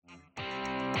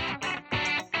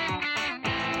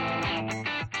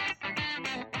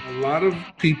lot of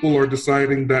people are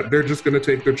deciding that they're just going to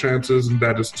take their chances and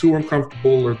that it's too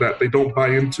uncomfortable, or that they don't buy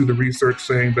into the research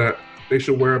saying that they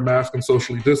should wear a mask and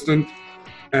socially distant.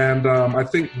 And I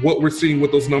think what we're seeing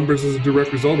with those numbers is a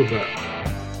direct result of that.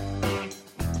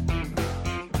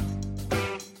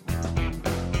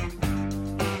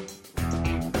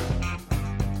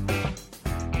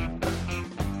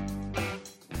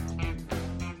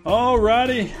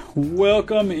 Alrighty,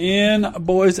 welcome in,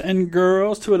 boys and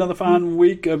girls, to another fine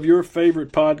week of your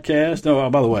favorite podcast. Oh,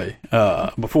 by the way,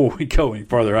 before we go any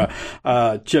further,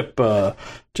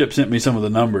 Chip sent me some of the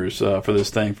numbers for this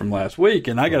thing from last week,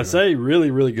 and I got to say,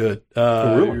 really, really good.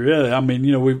 Really, I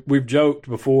mean, we've joked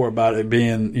before about it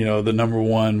being, the number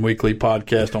one weekly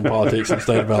podcast on politics in the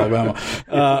state of Alabama.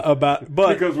 But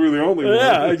because we're the only one.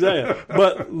 Yeah, exactly.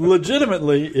 But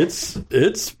legitimately,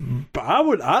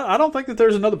 I don't think that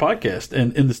there's another podcast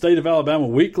in the state of Alabama,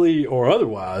 weekly or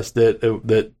otherwise,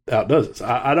 that outdoes us.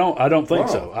 I don't think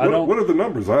so. What are the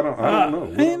numbers? I don't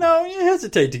know. You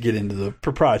hesitate to get into the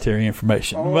proprietary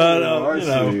information. Oh, But I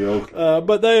see. Okay.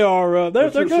 but they are they're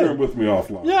You're good. sharing with me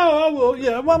offline. Yeah, I will.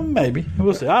 Yeah, well, maybe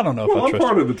we'll see. I don't know if I I'm trust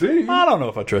part you. of the team. I don't know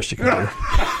if I trust you, Carter.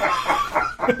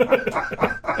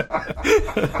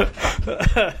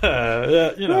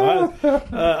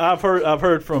 I've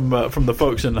heard from the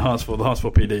folks in the Huntsville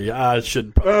PD. I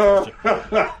shouldn't probably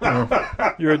trust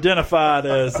you. You're identified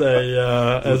as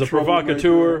a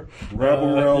provocateur,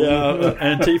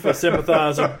 Antifa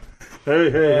sympathizer.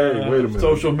 Hey, wait a minute.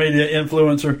 Social media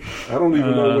influencer. I don't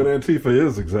even know what Antifa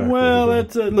is exactly. Well,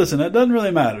 listen, that doesn't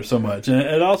really matter so much. And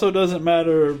it also doesn't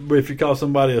matter if you call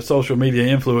somebody a social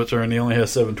media influencer and he only has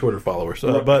 7 Twitter followers.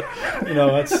 But,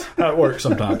 that's how it works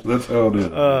sometimes. That's how it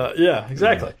is. Yeah,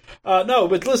 exactly. No,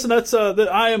 but listen,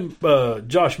 I am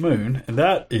Josh Moon, and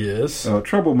that is...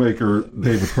 Troublemaker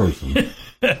David Person.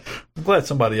 I'm glad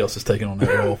somebody else is taking on that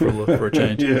role for a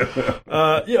change.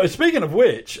 Speaking of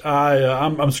which,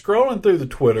 I'm scrolling through the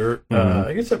Twitter.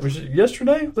 I guess that was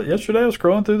yesterday. Was it yesterday? I was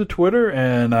scrolling through the Twitter,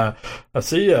 and I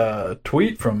see a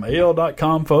tweet from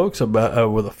AL.com folks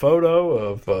about with a photo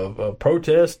of a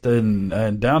protest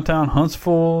in downtown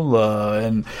Huntsville,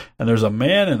 and there's a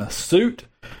man in a suit.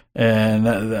 And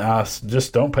I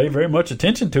just don't pay very much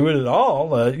attention to it at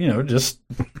all. Just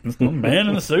a man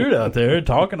in a suit out there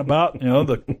talking about,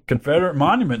 the Confederate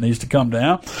monument needs to come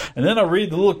down. And then I read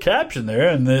the little caption there,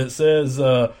 and it says,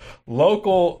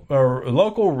 local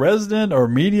resident or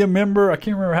media member, I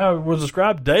can't remember how it was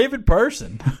described, David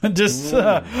Person. And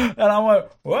I went,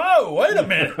 whoa, wait a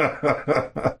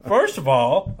minute. First of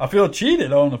all, I feel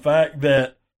cheated on the fact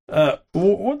that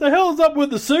what the hell is up with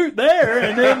the suit there?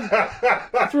 And then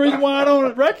that's the reason why I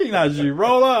don't recognize you.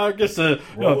 Roll up. I guess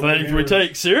things we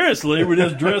take seriously, we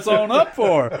just dress on up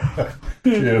for.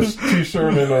 Yes,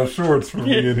 t-shirt and shorts for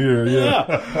me in here.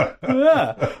 Yeah.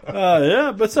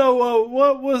 But so,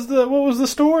 what was the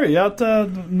story out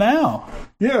now?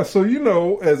 Yeah, so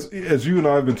as you and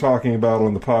I have been talking about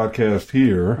on the podcast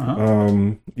here,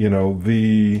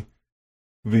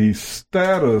 the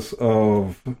status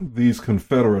of these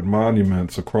Confederate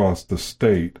monuments across the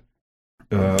state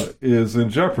is in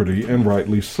jeopardy, and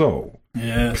rightly so.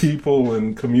 Yes. People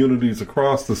and communities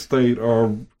across the state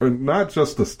are not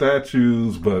just the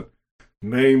statues, but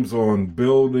names on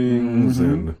buildings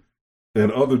and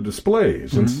other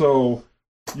displays. And so,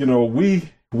 we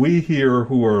here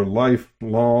who are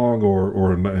lifelong,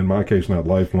 or in my case, not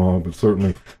lifelong, but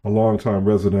certainly a longtime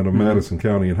resident of Madison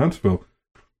County and Huntsville,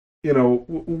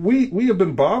 we have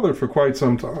been bothered for quite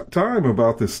some time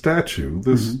about this statue,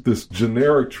 this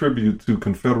generic tribute to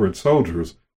Confederate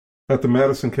soldiers at the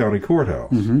Madison County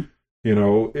Courthouse.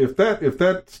 If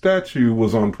that statue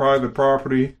was on private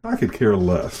property, I could care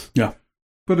less. Yeah,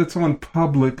 but it's on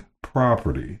public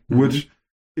property, which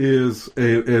is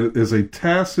a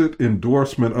tacit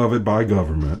endorsement of it by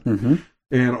government.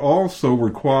 And also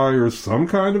requires some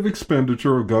kind of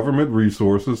expenditure of government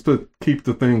resources to keep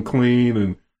the thing clean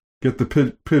and get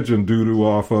the pigeon doo-doo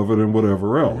off of it and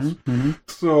whatever else.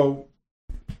 So,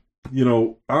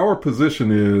 our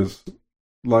position is,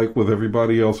 like with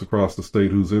everybody else across the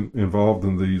state who's involved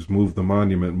in these Move the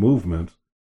Monument movements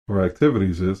or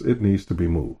activities, is it needs to be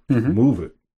moved. Move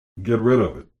it. Get rid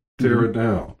of it. Tear it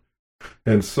down.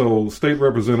 And so State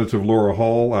Representative Laura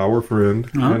Hall, our friend,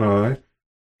 and I,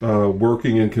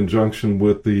 working in conjunction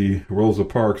with the Rosa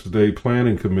Parks Day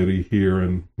Planning Committee here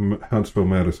in Huntsville,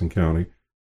 Madison County,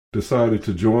 decided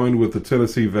to join with the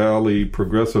Tennessee Valley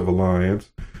Progressive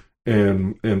Alliance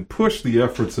and push the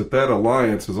efforts that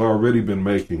alliance has already been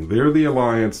making. They're the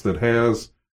alliance that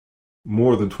has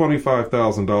more than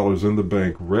 $25,000 in the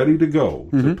bank ready to go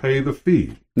to pay the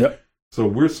fee. Yep. So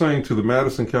we're saying to the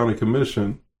Madison County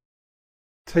Commission,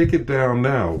 take it down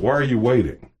now. Why are you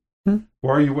waiting?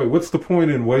 Why are you waiting? What's the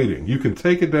point in waiting? You can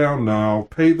take it down now,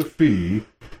 pay the fee,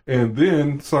 and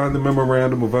then sign the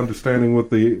memorandum of understanding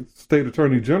with the state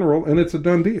attorney general, and it's a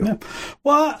done deal. Yeah.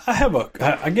 Well,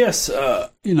 I guess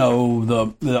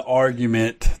the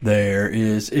argument there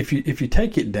is if you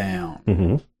take it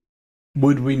down,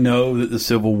 would we know that the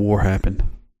Civil War happened?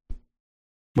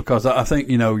 Because I think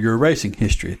you're erasing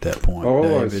history at that point. Oh,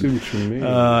 David. I see what you mean.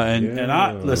 And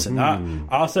I listen.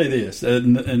 I'll say this,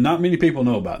 and not many people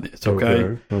know about this.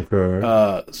 Okay.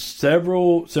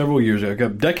 Several years ago,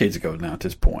 decades ago now at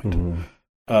this point,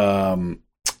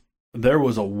 there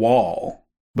was a wall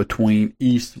between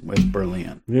East and West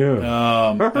Berlin. Yeah.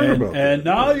 I heard about that. And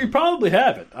no, you probably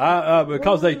haven't,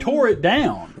 because they tore it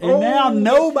down, and now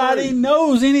nobody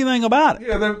knows anything about it.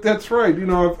 Yeah, that's right. I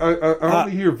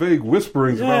only hear vague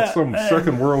whisperings about some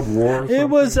Second World War. It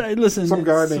was some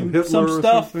guy named Hitler or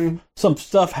something. Some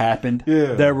stuff happened.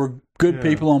 Yeah. There were good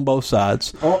people on both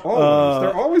sides. Always. There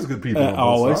are always good people on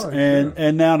both sides.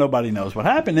 And now nobody knows what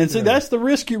happened. And see, that's the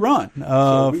risk you run.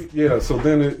 So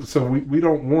we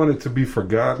don't want it to be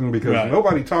forgotten, because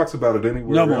nobody talks about it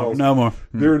anywhere else. No more.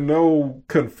 There are no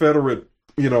Confederate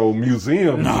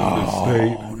museums in this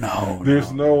state.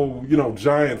 There's no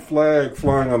giant flag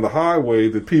flying on the highway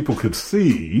that people could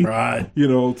see, right?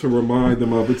 To remind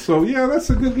them of it. So that's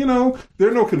a good. There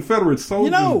are no Confederate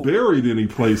soldiers buried any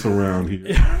place around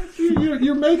here.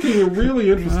 You're making a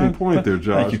really interesting point there,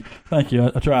 Josh. Thank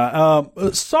you. I try.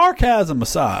 Sarcasm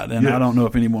aside, and I don't know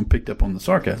if anyone picked up on the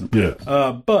sarcasm. Yes.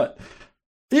 But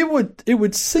it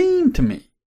would seem to me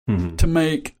to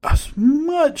make a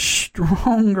much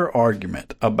stronger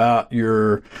argument about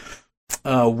your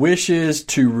wishes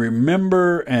to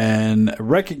remember and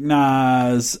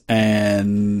recognize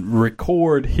and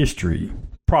record history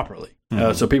properly.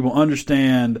 So people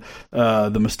understand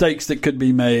the mistakes that could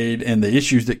be made and the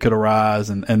issues that could arise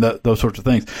and those sorts of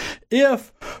things.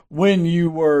 If, when you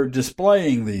were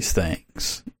displaying these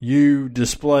things, you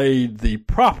displayed the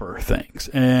proper things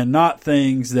and not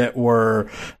things that were,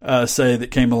 say, that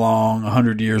came along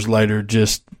 100 years later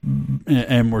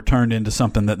and were turned into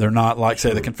something that they're not, like,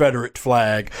 say, the Confederate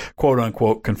flag,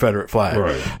 quote-unquote Confederate flag.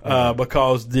 Right.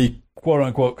 Because the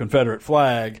quote-unquote Confederate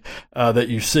flag that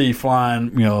you see flying,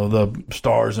 the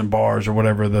stars and bars or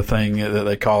whatever the thing that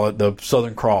they call it, the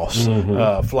Southern Cross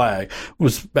flag,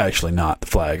 was actually not the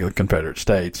flag of the Confederate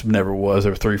States. Never was.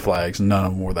 There were 3 flags, and none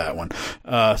of them were that one.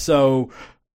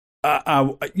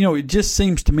 It just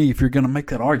seems to me, if you're going to make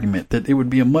that argument, that it would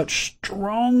be a much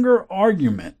stronger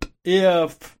argument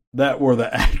if that were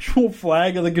the actual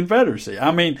flag of the Confederacy.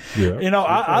 I mean,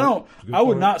 I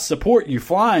would not support you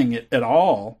flying it at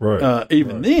all,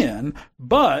 then,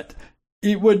 but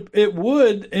it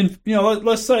would, and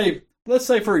let's say,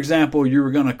 for example, you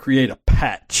were going to create a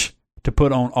patch to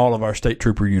put on all of our state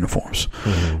trooper uniforms,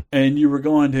 and you were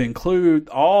going to include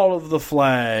all of the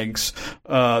flags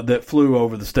that flew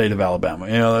over the state of Alabama.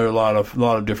 There are a lot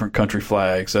of different country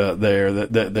flags there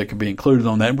that could be included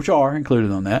on that, which are included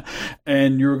on that,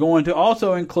 and you were going to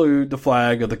also include the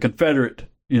flag of the Confederate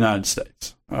United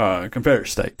States, Confederate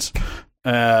States.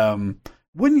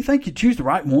 Wouldn't you think you'd choose the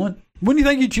right one? Wouldn't you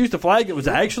think you'd choose the flag that was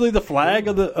actually the flag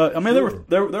of the?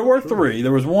 There were 3.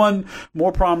 There was one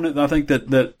more prominent. I think that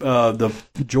the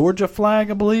Georgia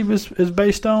flag, I believe, is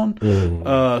based on.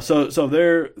 So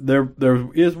there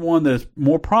is one that's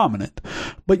more prominent,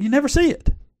 but you never see it.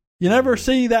 You never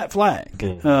see that flag,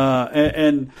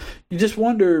 and you just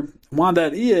wonder why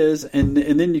that is. And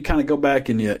then you kind of go back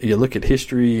and you look at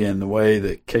history and the way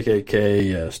that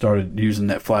KKK started using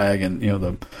that flag, and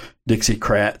the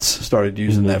Dixiecrats started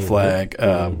using that flag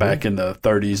back in the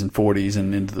 30s and 40s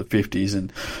and into the 50s,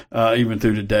 and even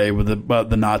through today with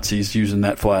the Nazis using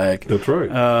that flag. That's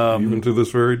right. Even to this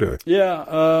very day.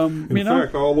 Yeah. In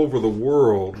fact, all over the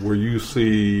world where you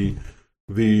see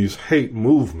these hate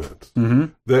movements,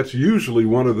 that's usually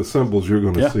one of the symbols you're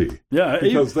going to see. Yeah.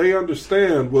 Because they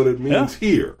understand what it means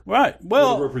here. Right.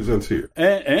 Well, what it represents here.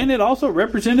 And it also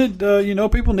represented,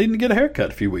 people needing to get a haircut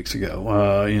a few weeks ago.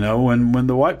 When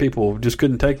the white people just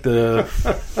couldn't take the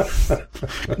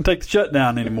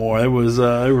shutdown anymore. It was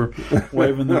they were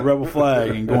waving the rebel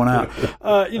flag and going out.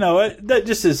 That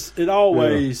just is. It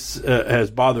always has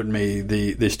bothered me,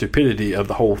 the stupidity of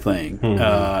the whole thing,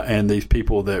 and these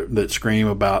people that scream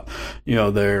about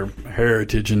their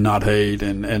heritage and not hate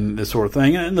and this sort of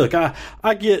thing. And look,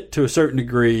 I get to a certain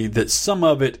degree that some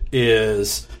of it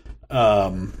is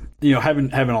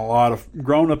having a lot of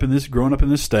growing up in this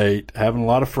state, having a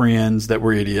lot of friends that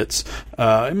were idiots,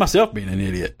 and myself being an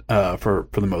idiot for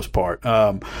the most part.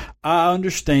 I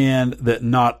understand that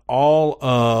not all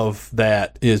of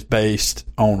that is based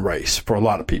on race for a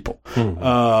lot of people.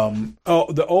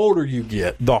 The older you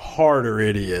get, the harder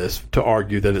it is to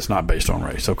argue that it's not based on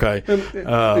race. Okay,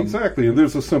 exactly, and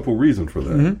there's a simple reason for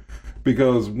that.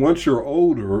 Because once you're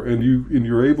older and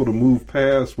you're able to move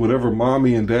past whatever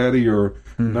mommy and daddy or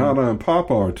nana and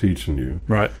papa are teaching you,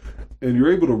 right, and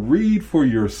you're able to read for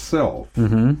yourself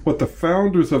what the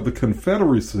founders of the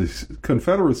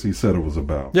Confederacy said it was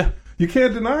about. Yeah. You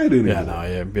can't deny it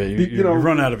anymore. You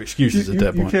run out of excuses at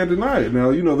that point. You can't deny it.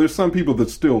 Now, there's some people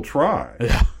that still try.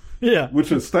 Yeah.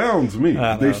 Which astounds me.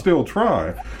 They still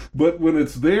try. But when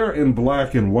it's there in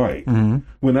black and white,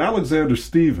 when Alexander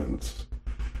Stephens,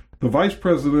 the vice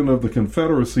president of the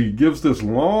Confederacy, gives this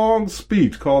long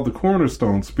speech called the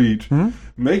Cornerstone Speech,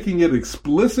 making it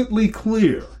explicitly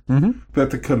clear that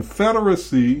the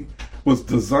Confederacy was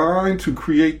designed to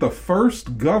create the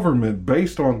first government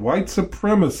based on white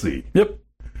supremacy. Yep.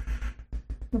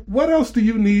 What else do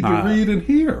you need to read and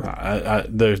hear?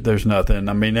 There's nothing.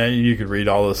 I mean, you could read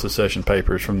all the secession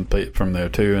papers from there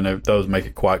too, and those make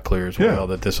it quite clear as well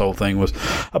that this whole thing was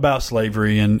about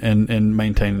slavery and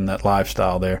maintaining that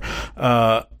lifestyle there.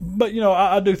 But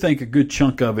I do think a good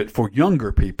chunk of it for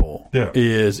younger people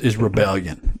is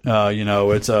rebellion.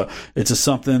 It's a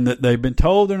something that they've been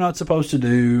told they're not supposed to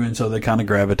do, and so they kind of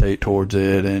gravitate towards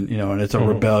it, and it's a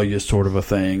rebellious sort of a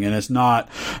thing, and it's not,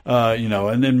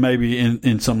 and then maybe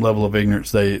in some level of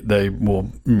ignorance, they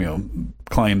will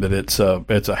claim that it's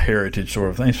a heritage sort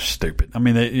of thing. It's stupid. I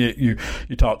mean,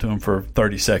 you talk to them for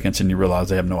 30 seconds and you realize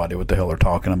they have no idea what the hell they're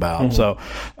talking about. So,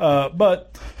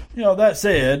 but that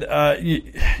said,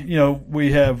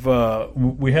 we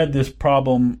had this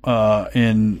problem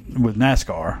with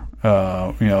NASCAR.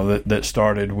 That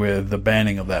started with the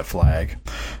banning of that flag,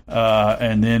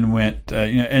 and then went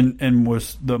and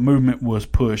was the movement was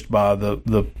pushed by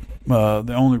the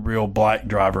only real black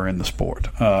driver in the sport,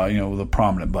 the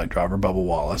prominent black driver, Bubba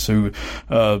Wallace, who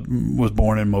was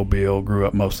born in Mobile, grew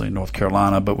up mostly in North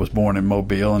Carolina, but was born in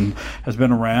Mobile and has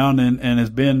been around and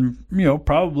has been,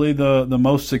 probably the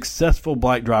most successful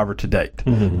black driver to date.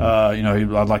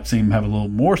 I'd like to see him have a little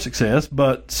more success,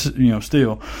 but,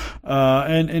 still.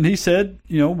 And he said,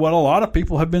 what a lot of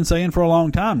people have been saying for a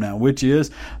long time now, which is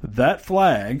that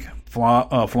flag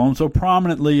flown so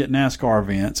prominently at NASCAR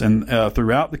events and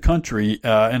throughout the country,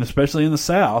 and especially in the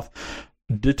South,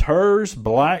 deters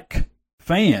black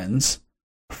fans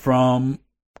from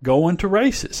going to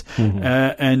races.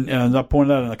 And as I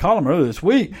pointed out in the column earlier this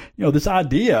week, this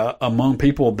idea among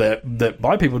people that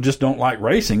black people just don't like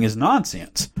racing is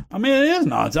nonsense. I mean, it is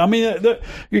nonsense. I mean,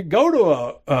 you go to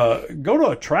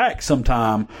a track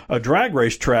sometime, a drag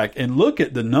race track, and look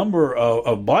at the number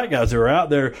of black guys that are out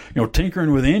there,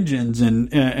 tinkering with engines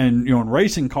and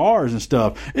racing cars and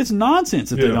stuff. It's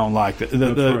nonsense that they don't like that.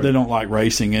 They don't like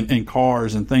racing and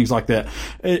cars and things like that.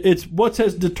 It's what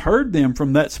has deterred them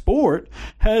from that sport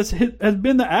has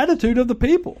been the attitude of the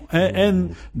people,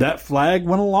 and that flag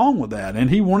went along with that, and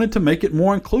he wanted to make it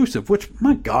more inclusive. Which,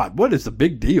 my God, what is the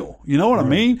big deal? You know what I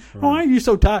mean? Why are you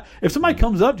so tired? If somebody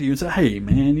comes up to you and says, "Hey,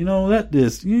 man,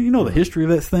 the history of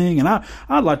that thing, and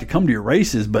I'd like to come to your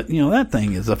races, but that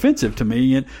thing is offensive to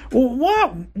me," and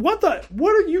what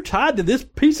are you tied to this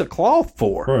piece of cloth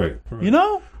for? Right.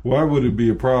 Why would it be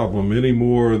a problem any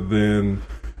more than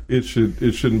it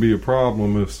shouldn't be a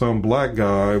problem if some black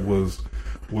guy was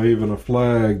waving a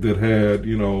flag that had,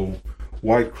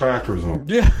 white crackers on it?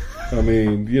 Yeah. I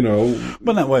mean,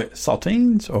 But that way,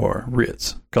 saltines or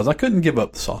Ritz? Because I couldn't give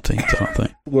up the saltines, I don't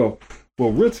think.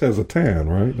 Well, Ritz has a tan,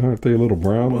 right? Aren't they a little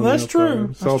brown? Well, that's true.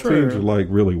 Saltines are like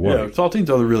really white. Yeah, saltines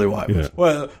are the really white ones.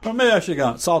 Well, or maybe I should have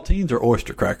gone saltines or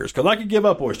oyster crackers, because I could give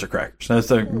up oyster crackers. That's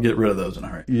to get rid of those in a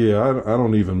hurry. Yeah, I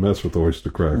don't even mess with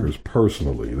oyster crackers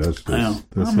personally. That's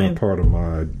not part of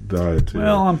my diet.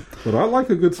 Well, but I like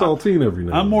a good saltine every now and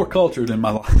then. I'm more cultured in my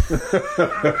life.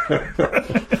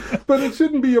 But it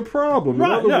shouldn't be a problem.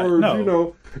 Right, in other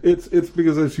words, it's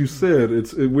because, as you said,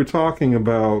 we're talking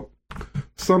about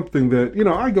something that,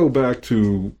 I go back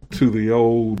to the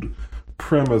old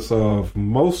premise of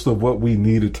most of what we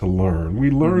needed to learn. We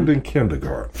learned in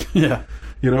kindergarten. Yeah.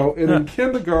 In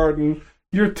kindergarten,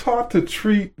 you're taught to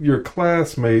treat your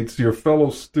classmates, your fellow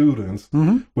students,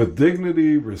 with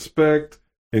dignity, respect,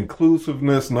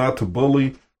 inclusiveness, not to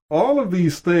bully. All of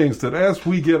these things that as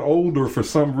we get older, for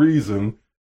some reason,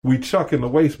 we chuck in the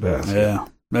wastebasket. Yeah.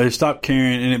 They stop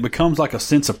caring, and it becomes like a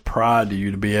sense of pride to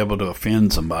you to be able to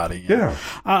offend somebody. Yeah.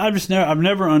 I've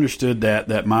never understood that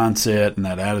mindset and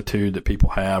that attitude that people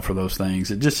have for those things.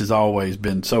 It just has always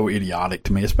been so idiotic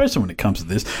to me, especially when it comes to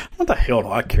this. What the hell do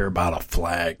I care about a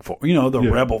flag for? The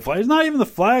rebel flag. It's not even the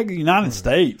flag of the United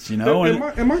States,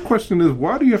 And my question is,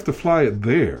 why do you have to fly it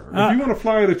there? If you want to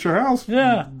fly it at your house,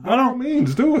 by all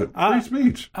means, do it. Free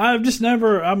speech. I've just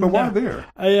never. But why there?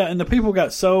 Yeah, and the people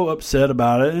got so upset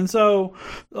about it, and so.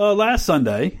 Last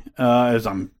Sunday, as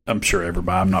I'm sure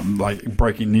everybody, I'm not like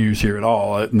breaking news here at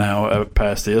all now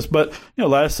past this, but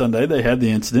last Sunday they had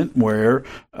the incident where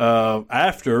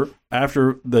after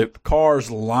the cars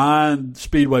lined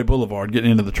Speedway Boulevard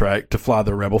getting into the track to fly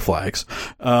their rebel flags,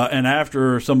 and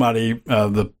after somebody,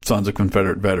 the Sons of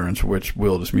Confederate Veterans, which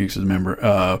Will Dismukes is a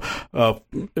member,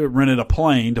 rented a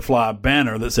plane to fly a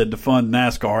banner that said "Defund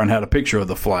NASCAR" and had a picture of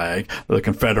the flag, the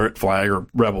Confederate flag or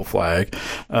rebel flag,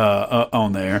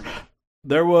 on there.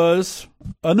 There was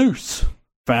a noose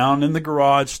found in the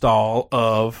garage stall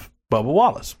of Bubba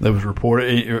Wallace. That was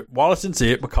reported. Wallace didn't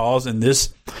see it because in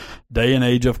this day and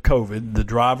age of COVID, the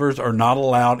drivers are not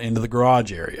allowed into the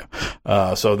garage area.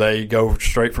 So they go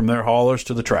straight from their haulers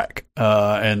to the track.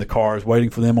 And the car is waiting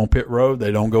for them on pit road.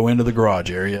 They don't go into the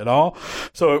garage area at all.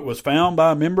 So it was found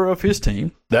by a member of his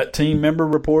team. That team member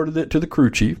reported it to the crew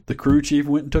chief. The crew chief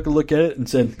went and took a look at it and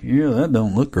said, that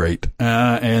don't look great.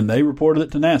 And they reported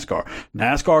it to NASCAR.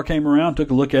 NASCAR came around,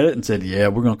 took a look at it and said,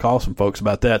 we're going to call some folks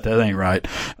about that. That ain't right.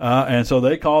 And so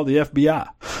they called the FBI.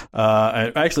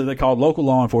 Actually, they called local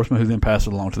law enforcement, who then passed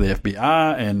it along to the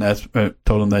FBI, and that's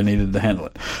told them they needed to handle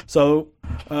it. So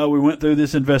we went through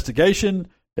this investigation.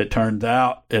 It turns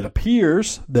out, it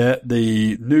appears that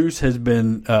the noose has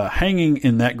been hanging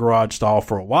in that garage stall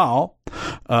for a while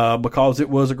because it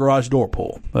was a garage door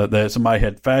pull. That somebody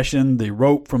had fashioned the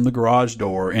rope from the garage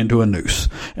door into a noose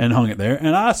and hung it there.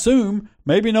 And I assume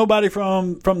maybe nobody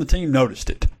from the team noticed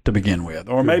it to begin with,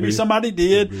 or maybe somebody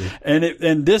did,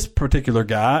 and this particular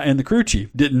guy and the crew chief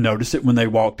didn't notice it when they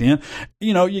walked in.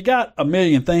 You got a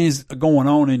million things going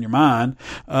on in your mind.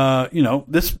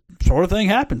 This sort of thing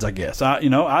happens, I guess. I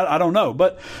don't know,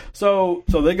 but so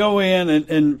they go in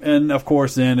and of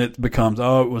course then it becomes,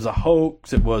 it was a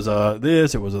hoax, it was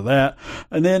this, it was that,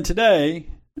 and then today.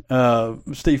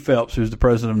 Steve Phelps, who's the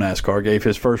president of NASCAR, gave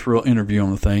his first real interview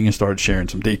on the thing and started sharing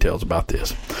some details about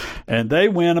this. And they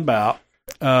went about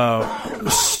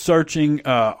searching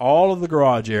all of the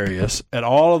garage areas at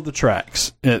all of the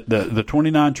tracks, at the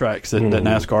 29 tracks that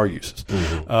NASCAR uses.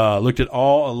 Looked at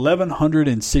all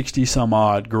 1,160 some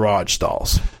odd garage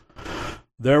stalls.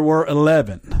 There were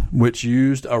 11 which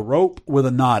used a rope with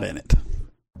a knot in it,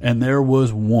 and there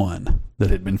was one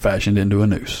that had been fashioned into a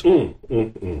noose.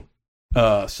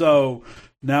 So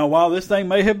now, while this thing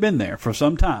may have been there for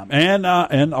some time, and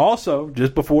also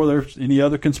just before there's any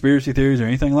other conspiracy theories or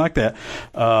anything like that,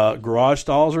 garage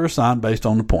stalls are assigned based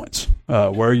on the points.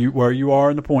 Where you are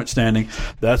in the point standing,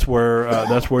 that's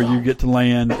where you get to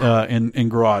land in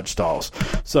garage stalls.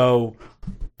 So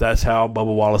that's how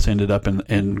Bubba Wallace ended up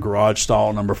in garage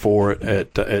stall number 4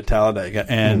 at Talladega,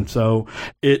 and so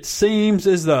it seems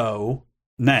as though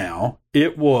now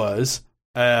it was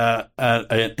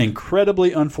an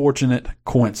incredibly unfortunate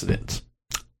coincidence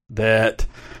that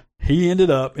he ended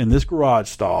up in this garage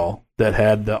stall that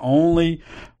had the only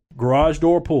garage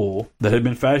door pull that had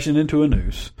been fashioned into a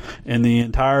noose in the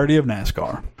entirety of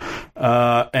NASCAR,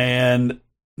 and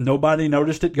nobody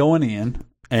noticed it going in.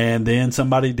 And then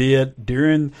somebody did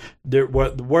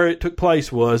where it took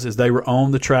place is they were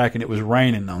on the track and it was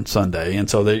raining on Sunday, and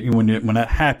so when that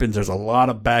happens, there's a lot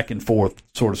of back and forth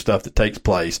sort of stuff that takes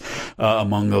place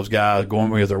among those guys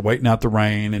going because they're waiting out the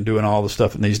rain and doing all the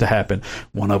stuff that needs to happen.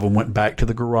 One of them went back to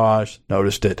the garage,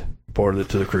 noticed it, reported it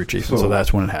to the crew chief, and so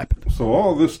that's when it happened. So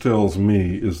all this tells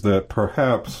me is that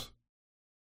perhaps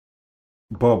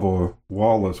Bubba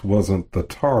Wallace wasn't the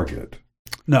target.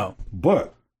 No,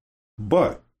 but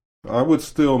I would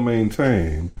still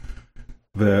maintain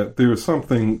that there's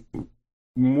something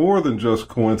more than just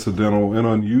coincidental and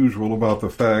unusual about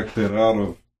the fact that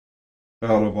out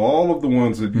of all of the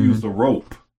ones that used a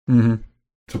rope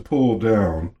to pull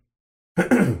down,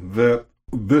 that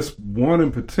this one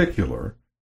in particular,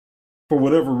 for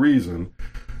whatever reason,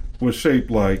 was shaped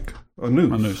like a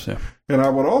noose. A noose, yeah. And I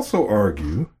would also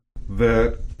argue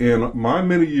that in my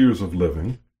many years of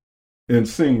living, and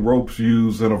seeing ropes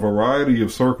used in a variety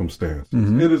of circumstances,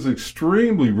 it is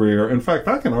extremely rare. In fact,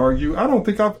 I can argue I don't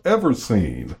think I've ever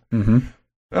seen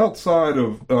outside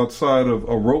of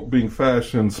a rope being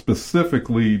fashioned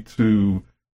specifically to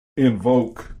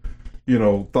invoke,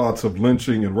 thoughts of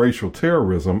lynching and racial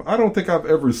terrorism. I don't think I've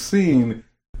ever seen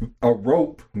a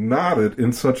rope knotted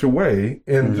in such a way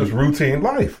in just routine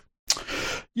life.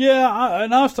 Yeah,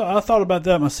 I thought about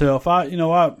that myself. I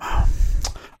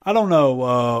don't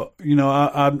know.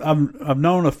 I've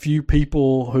known a few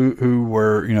people who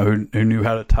were, who knew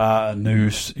how to tie a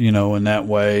noose, in that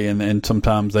way, and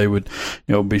sometimes they would,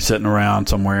 be sitting around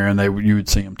somewhere and you would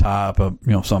see them tie up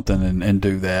something and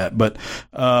do that. But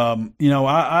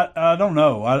I don't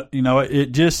know.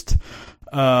 It just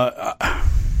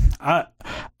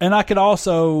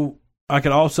I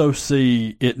could also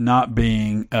see it not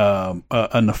being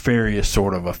a nefarious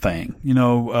sort of a thing,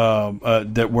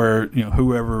 that where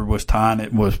whoever was tying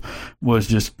it was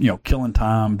just killing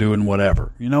time, doing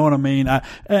whatever. You know what I mean? I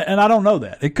don't know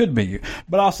that. It could be,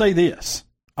 but I'll say this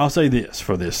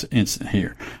for this instance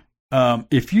here: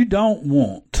 if you don't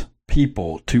want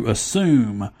people to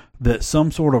assume that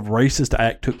some sort of racist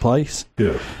act took place,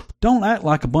 don't act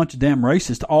like a bunch of damn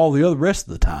racists all the other rest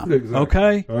of the time. Exactly.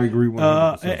 Okay? I agree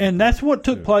 100%. And that's what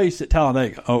took place at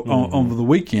Talladega over the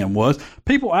weekend was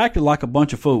people acted like a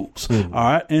bunch of fools. All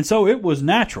right? And so it was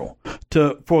natural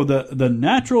for the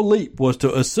natural leap was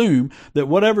to assume that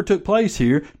whatever took place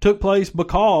here took place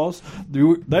because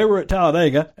they were at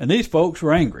Talladega and these folks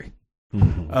were angry.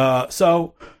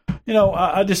 So,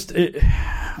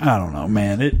 I don't know,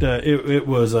 man. It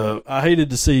was I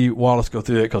hated to see Wallace go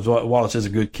through it because Wallace is a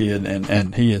good kid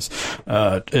and he is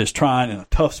trying in a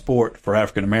tough sport for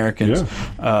African Americans.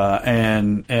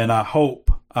 And I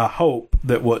hope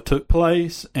that what took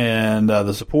place and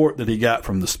the support that he got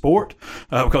from the sport,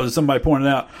 because as somebody pointed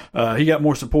out, he got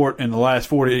more support in the last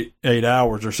 48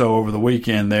 hours or so over the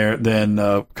weekend there than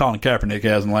Colin Kaepernick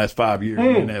has in the last 5 years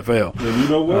in the NFL. And you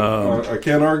know what? I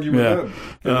can't argue with that.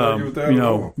 Can't argue with that at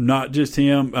all. Not just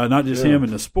him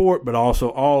in the sport, but also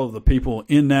all of the people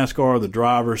in NASCAR, the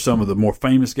drivers, some of the more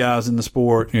famous guys in the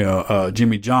sport,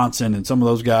 Jimmy Johnson and some of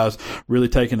those guys really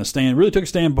took a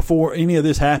stand before any of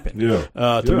this happened.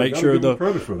 To make sure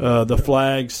the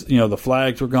flags, the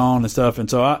flags were gone and stuff. And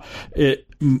so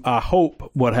I hope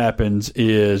what happens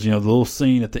is, the little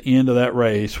scene at the end of that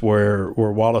race where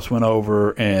Wallace went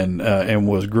over and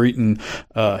was greeting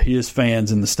his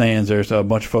fans in the stands. There's a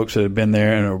bunch of folks that had been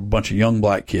there and a bunch of young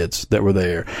black kids that were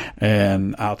there.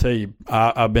 And I'll tell you,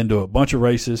 I've been to a bunch of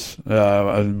races.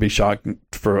 I'd be shocked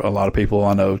for a lot of people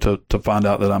I know to find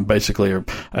out that I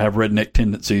have redneck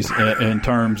tendencies in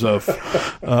terms of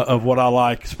what I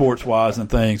like sports wise and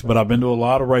things. But I've been to a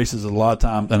lot of races a lot of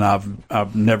times, and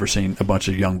I've never seen a bunch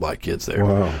of young black kids there.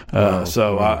 Wow.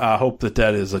 So I hope that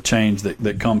is a change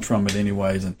that comes from it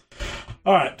anyways. And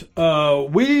all right,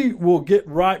 we will get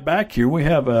right back here. We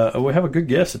have a good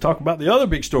guest to talk about the other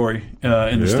big story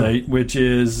in the state, which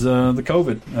is the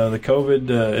COVID. The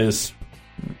COVID is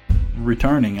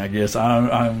returning, I guess.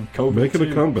 I'm COVID making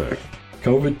a comeback.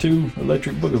 COVID-2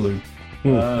 electric boogaloo.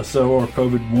 Or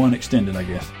COVID-1 extended, I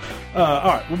guess. All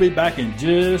right, we'll be back in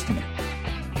just a minute.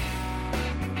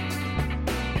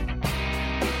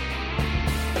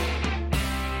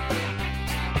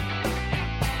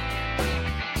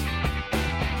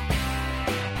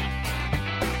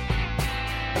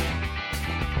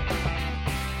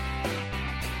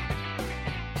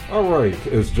 All right,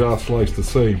 as Josh likes to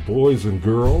say, boys and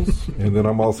girls, and then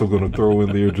I'm also going to throw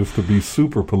in there, just to be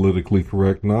super politically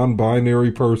correct,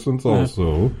 non-binary persons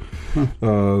also.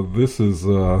 This is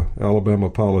Alabama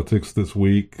Politics This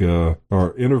Week,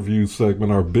 our interview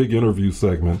segment, our big interview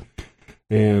segment.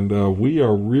 And we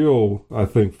are I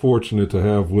think, fortunate to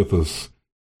have with us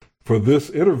for this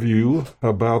interview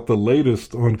about the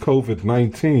latest on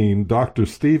COVID-19, Dr.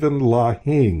 Stephen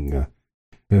LaHing.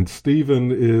 And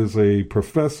Stephen is a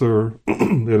professor,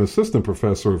 an assistant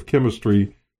professor of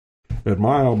chemistry at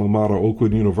my alma mater,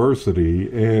 Oakwood University.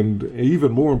 And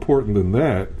even more important than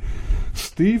that,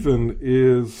 Stephen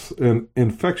is an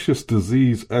infectious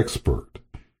disease expert.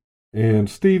 And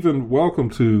Stephen, welcome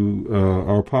to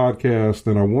our podcast.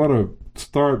 And I want to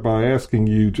start by asking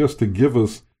you just to give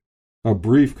us a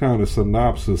brief kind of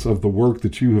synopsis of the work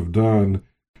that you have done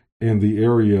in the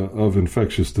area of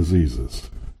infectious diseases.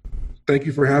 Thank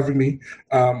you for having me.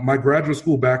 My graduate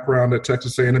school background at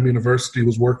Texas A&M University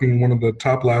was working in one of the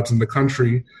top labs in the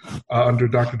country under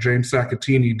Dr. James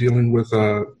Saccatini, dealing with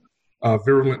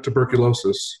virulent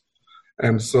tuberculosis.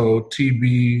 And so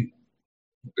TB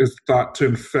is thought to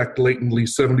infect latently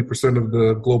 70% of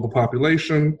the global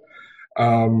population.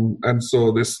 And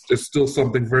so this is still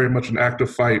something very much an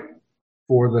active fight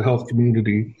for the health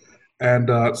community.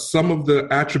 And some of the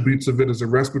attributes of it as a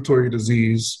respiratory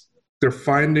disease, they're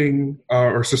finding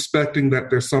or suspecting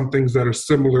that there's some things that are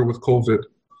similar with COVID.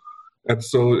 And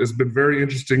so it's been very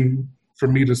interesting for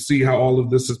me to see how all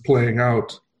of this is playing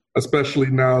out. especially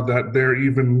now that they're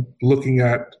even looking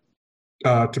at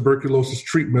tuberculosis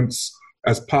treatments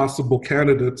as possible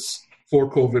candidates for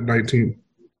COVID-19.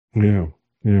 Yeah,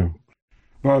 yeah.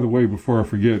 By the way, before I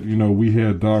forget, we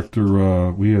had Dr.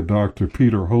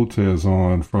 Peter Hotez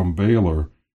on from Baylor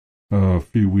a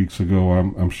few weeks ago.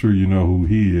 I'm sure you know who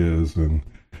he is, and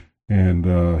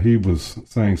he was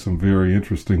saying some very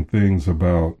interesting things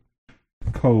about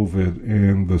COVID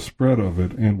and the spread of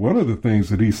it. And one of the things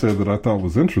that he said that I thought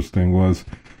was interesting was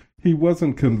he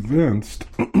wasn't convinced,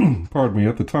 pardon me,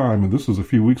 at the time, and this was a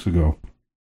few weeks ago,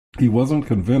 he wasn't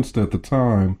convinced at the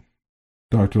time,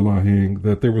 Dr. Lahing,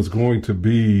 that there was going to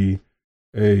be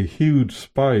a huge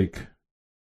spike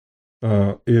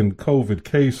in COVID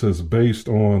cases based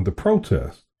on the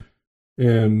protest.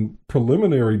 And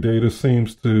preliminary data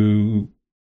seems to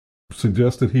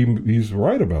suggest that he's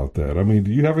right about that. I mean,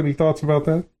 do you have any thoughts about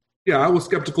that? Yeah, I was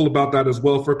skeptical about that as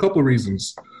well for a couple of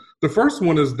reasons. The first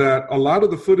one is that a lot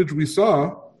of the footage we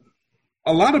saw,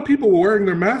 a lot of people were wearing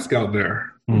their mask out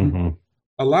there. Mm-hmm.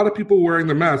 A lot of people wearing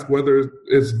the mask, whether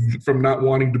it's from not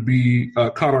wanting to be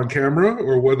caught on camera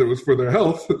or whether it was for their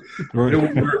health, right.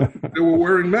 they were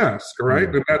wearing masks, right?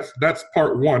 Yeah. And that's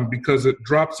part one, because it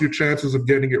drops your chances of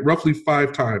getting it roughly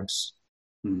 5 times.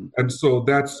 Mm-hmm. And so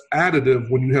that's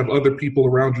additive when you have other people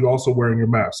around you also wearing your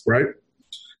mask, right?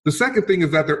 The second thing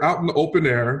is that they're out in the open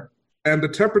air, and the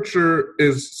temperature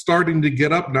is starting to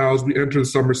get up now as we enter the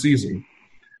summer season.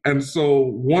 And so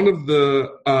one of the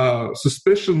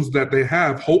suspicions that they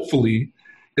have, hopefully,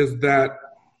 is that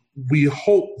we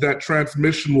hope that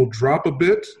transmission will drop a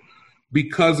bit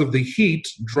because of the heat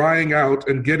drying out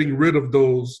and getting rid of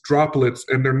those droplets,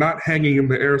 and they're not hanging in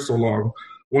the air so long.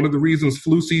 One of the reasons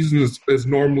flu season is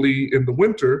normally in the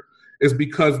winter is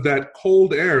because that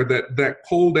cold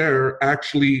air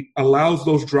actually allows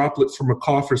those droplets from a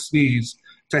cough or sneeze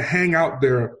to hang out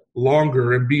there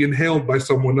longer and be inhaled by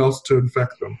someone else to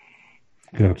infect them.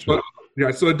 Gotcha. But,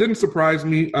 yeah, so it didn't surprise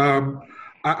me.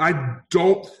 I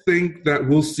don't think that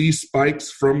we'll see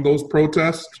spikes from those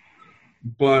protests,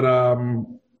 but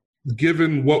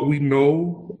given what we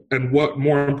know and what,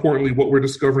 more importantly, what we're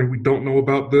discovering we don't know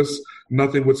about this,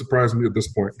 nothing would surprise me at this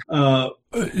point.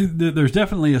 There's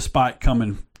definitely a spike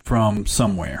coming from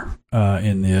somewhere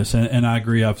in this, and I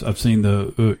agree. I've seen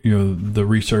the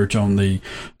research on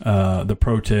the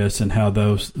protests and how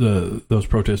those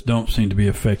protests don't seem to be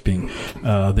affecting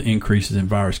the increases in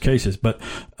virus cases. But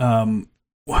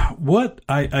what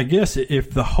I guess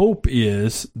if the hope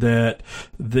is that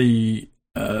the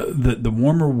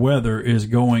warmer weather is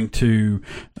going to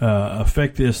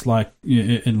affect this, like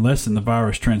in lessen the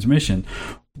virus transmission.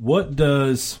 What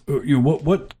does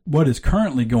what is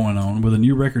currently going on with a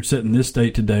new record set in this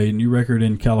state today, new record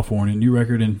in California, new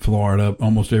record in Florida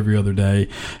almost every other day?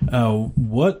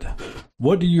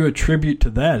 What do you attribute to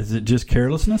that? Is it just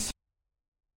carelessness?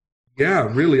 Yeah,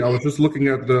 really. I was just looking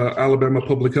at the Alabama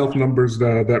public health numbers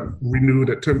that renewed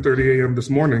at 10:30 a.m. this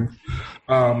morning.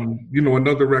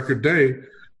 Another record day.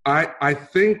 I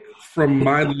think from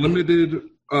my limited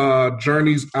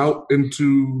journeys out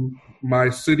into my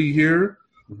city here,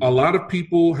 a lot of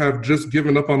people have just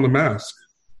given up on the mask.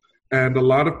 And a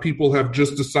lot of people have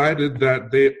just decided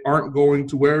that they aren't going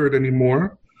to wear it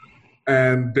anymore.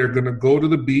 And they're going to go to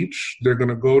the beach, they're going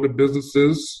to go to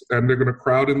businesses, and they're going to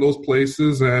crowd in those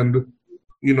places. And,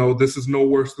 this is no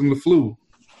worse than the flu.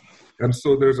 And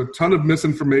so there's a ton of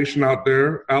misinformation out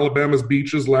there. Alabama's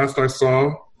beaches, last I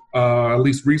saw, at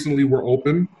least recently, were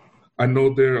open. I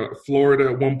know Florida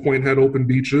at one point had open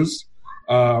beaches.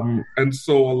 And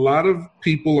so a lot of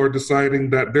people are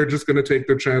deciding that they're just going to take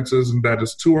their chances and that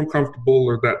it's too uncomfortable,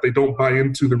 or that they don't buy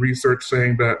into the research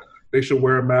saying that they should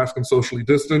wear a mask and socially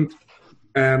distant.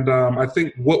 And I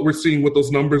think what we're seeing with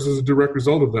those numbers is a direct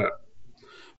result of that.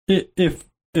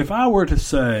 If I were to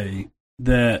say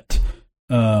that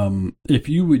if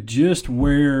you would just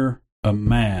wear a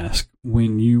mask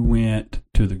when you went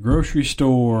to the grocery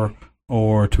store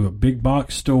or to a big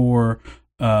box store,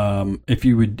 if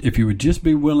you would just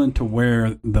be willing to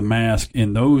wear the mask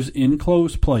in those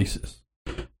enclosed places,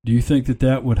 do you think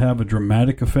that would have a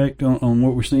dramatic effect on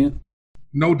what we're seeing?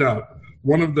 No doubt.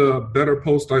 One of the better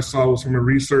posts I saw was from a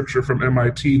researcher from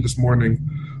MIT this morning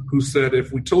who said,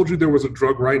 if we told you there was a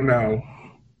drug right now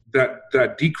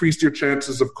that decreased your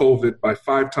chances of COVID by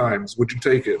 5 times, would you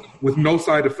take it? With no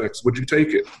side effects, would you take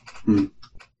it? Mm.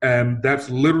 And that's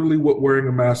literally what wearing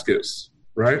a mask is,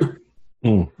 right?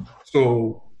 Mm.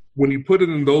 So when you put it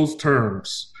in those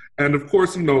terms, and of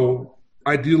course,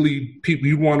 ideally, people,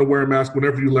 you want to wear a mask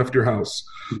whenever you left your house.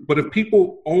 But if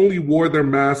people only wore their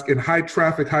mask in high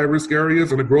traffic, high risk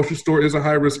areas, and a grocery store is a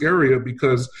high risk area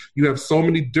because you have so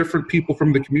many different people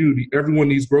from the community, everyone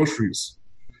needs groceries.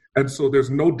 And so there's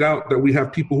no doubt that we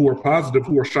have people who are positive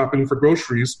who are shopping for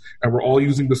groceries, and we're all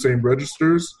using the same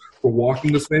registers, we're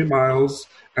walking the same aisles,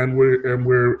 and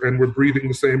we're breathing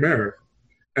the same air.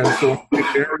 And so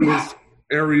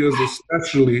areas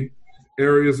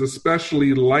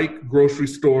especially like grocery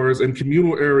stores and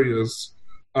communal areas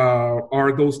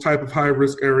are those type of high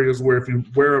risk areas where if you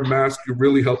wear a mask, you're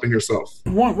really helping yourself.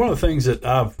 One of the things that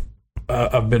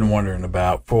I've been wondering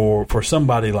about for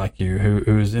somebody like you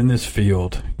who's in this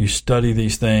field, you study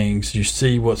these things, you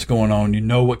see what's going on, you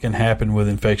know what can happen with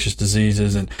infectious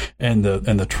diseases and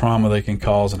the trauma they can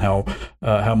cause and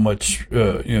how much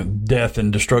death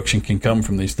and destruction can come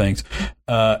from these things,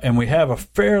 and we have a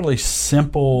fairly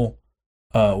simple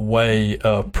way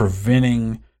of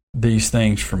preventing these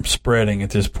things from spreading at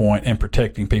this point and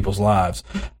protecting people's lives,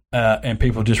 and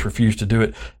people just refuse to do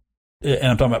it.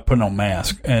 And I'm talking about putting on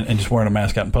masks and just wearing a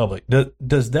mask out in public.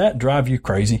 Does that drive you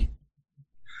crazy?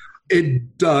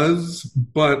 It does,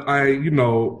 but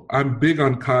I'm big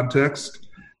on context,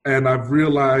 and I've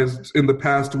realized in the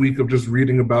past week of just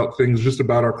reading about things just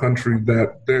about our country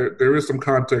that there is some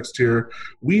context here.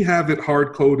 We have it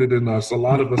hard coded in us, a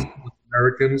lot of us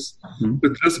Americans,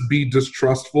 to just be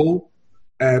distrustful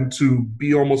and to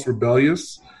be almost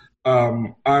rebellious.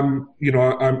 I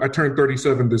turned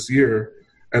 37 this year.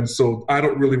 And so I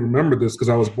don't really remember this because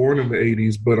I was born in the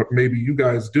 80s, but maybe you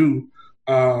guys do.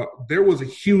 There was a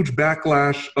huge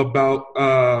backlash about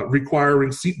requiring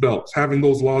seatbelts, having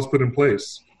those laws put in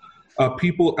place.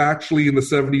 People actually in the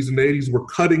 70s and 80s were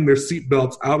cutting their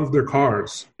seatbelts out of their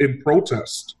cars in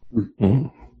protest,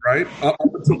 right? Up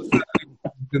until the 70s,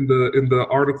 in the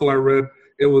article I read,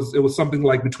 it was something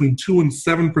like between 2 and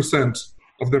 7%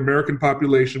 of the American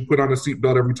population put on a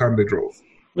seatbelt every time they drove.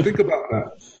 Think about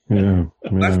that. Yeah.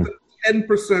 Less than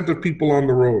 10% of people on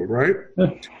the road, right?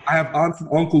 I have aunts and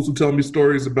uncles who tell me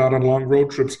stories about on long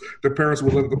road trips, their parents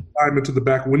would let them climb into the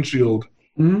back windshield,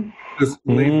 just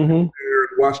lay there and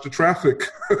watch the traffic.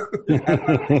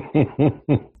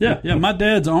 Yeah. My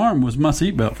dad's arm was my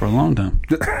seatbelt for a long time.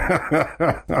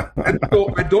 And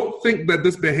so I don't think that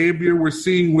this behavior we're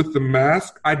seeing with the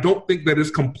mask, I don't think that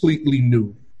is completely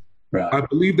new. Right. I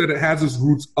believe that it has its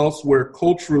roots elsewhere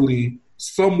culturally,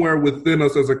 somewhere within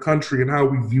us as a country and how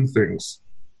we view things.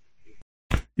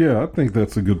 Yeah, I think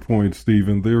that's a good point,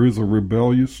 Stephen. There is a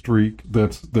rebellious streak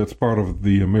that's part of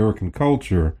the American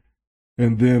culture,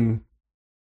 and then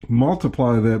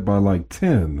multiply that by like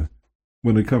 10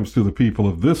 when it comes to the people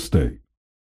of this state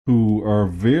who are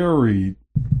very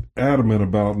adamant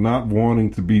about not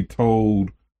wanting to be told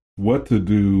what to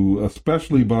do,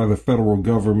 especially by the federal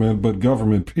government, but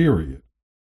government period.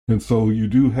 And so you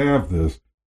do have this.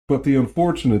 But the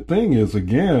unfortunate thing is,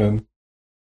 again,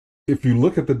 if you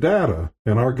look at the data,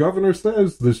 and our governor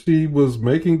says that she was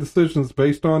making decisions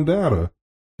based on data,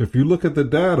 if you look at the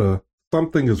data,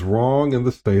 something is wrong in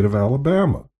the state of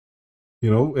Alabama.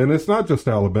 And it's not just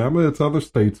Alabama, it's other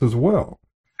states as well.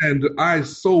 And I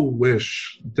so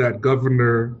wish that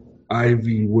Governor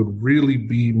Ivey would really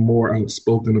be more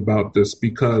outspoken about this,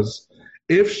 because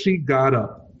if she got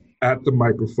up at the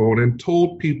microphone and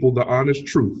told people the honest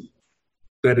truth,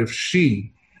 that if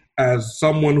she, as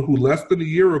someone who less than a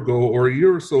year ago or a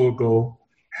year or so ago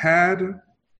had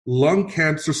lung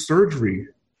cancer surgery,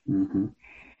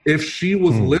 if she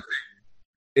was living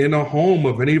in a home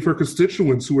of any of her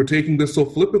constituents who were taking this so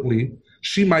flippantly,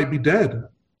 she might be dead.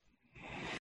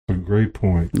 A great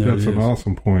point. That's an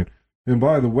awesome point. And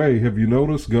by the way, have you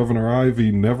noticed Governor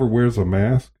Ivey never wears a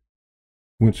mask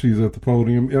when she's at the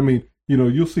podium? I mean,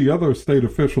 you'll see other state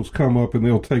officials come up and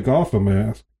they'll take off a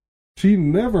mask. She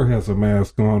never has a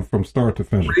mask on from start to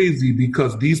finish. Crazy,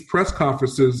 because these press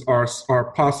conferences are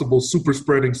possible super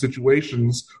spreading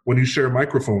situations when you share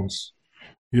microphones.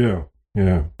 Yeah.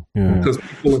 Because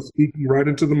people are speaking right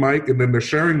into the mic, and then they're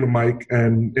sharing the mic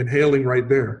and inhaling right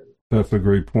there. That's a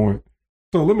great point.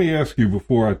 So let me ask you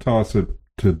before I toss it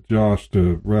to Josh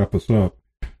to wrap us up.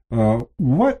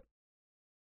 When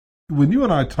you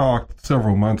and I talked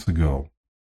several months ago,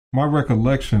 my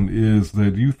recollection is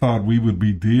that you thought we would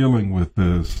be dealing with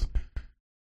this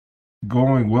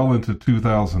going well into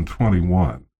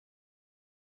 2021.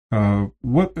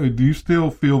 What do you still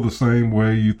feel the same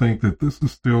way? You think that this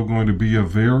is still going to be a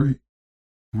very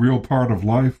real part of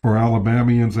life for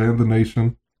Alabamians and the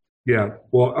nation? Yeah,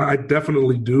 well, I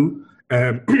definitely do.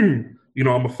 And,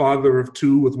 I'm a father of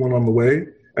 2 with 1 on the way.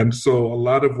 And so a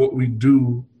lot of what we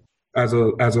do as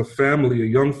a family, a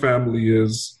young family,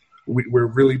 is we're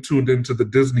really tuned into the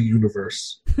Disney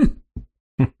universe.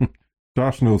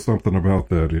 Josh knows something about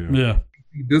that. Yeah.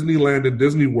 Disneyland and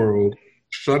Disney World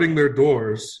shutting their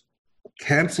doors,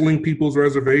 canceling people's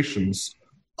reservations,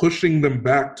 pushing them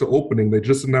back to opening. They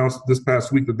just announced this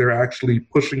past week that they're actually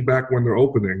pushing back when they're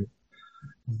opening.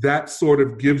 That sort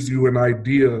of gives you an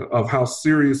idea of how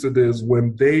serious it is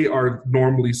when they are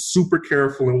normally super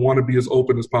careful and want to be as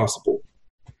open as possible,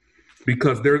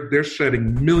 because they're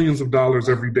shedding millions of dollars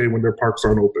every day when their parks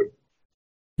aren't open.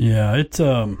 Yeah, it's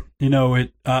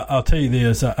I'll tell you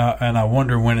this, and I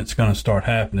wonder when it's going to start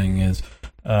happening. Is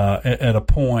at a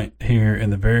point here in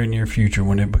the very near future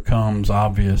when it becomes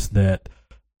obvious that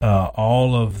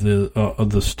all of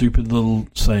the stupid little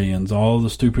sayings, all of the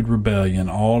stupid rebellion,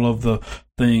 all of the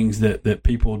things that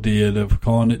people did of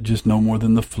calling it just no more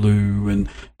than the flu, and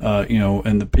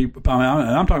and the people.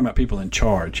 I'm talking about people in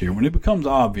charge here. When it becomes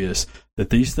obvious that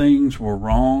these things were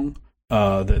wrong.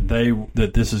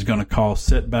 That this is going to cause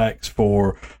setbacks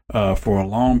for a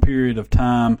long period of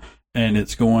time, and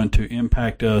it's going to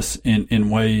impact us in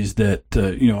ways that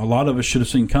a lot of us should have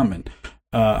seen coming.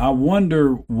 I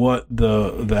wonder what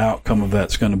the outcome of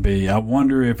that's going to be. I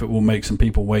wonder if it will make some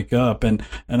people wake up, and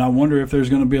I wonder if there's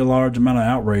going to be a large amount of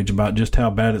outrage about just how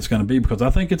bad it's going to be, because I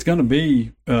think it's going to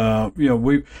be.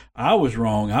 I was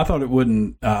wrong. I thought it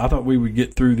wouldn't. I thought we would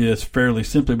get through this fairly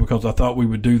simply because I thought we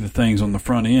would do the things on the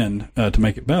front end to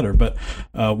make it better, but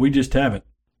we just haven't.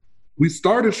 We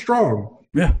started strong.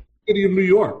 Yeah. City of New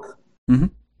York. Mm-hmm.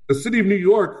 The city of New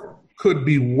York could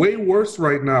be way worse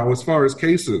right now as far as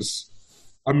cases.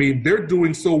 I mean, they're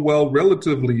doing so well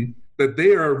relatively that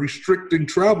they are restricting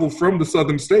travel from the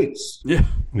southern states. Yeah.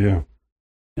 Yeah.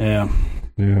 Yeah.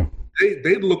 Yeah.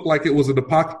 They look like it was an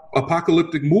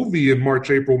apocalyptic movie in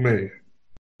March, April, May.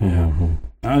 Yeah.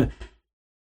 I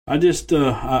got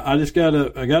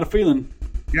a feeling.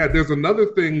 Yeah, there's another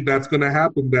thing that's going to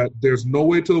happen that there's no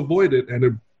way to avoid it, and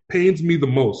it pains me the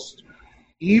most.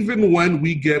 Even when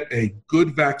we get a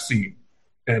good vaccine,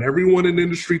 and everyone in the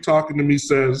industry talking to me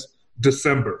says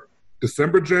December,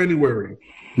 January,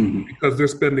 because they're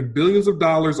spending billions of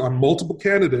dollars on multiple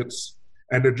candidates,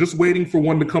 and they're just waiting for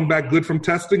one to come back good from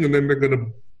testing, and then they're going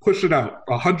to push it out,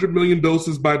 100 million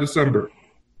doses by December.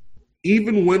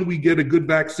 Even when we get a good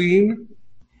vaccine,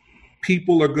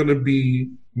 people are going to be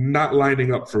not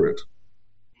lining up for it.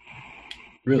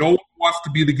 Really? No one wants to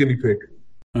be the guinea pig.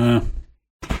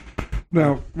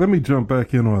 Now, let me jump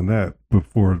back in on that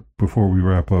before we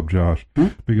wrap up, Josh,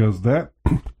 because that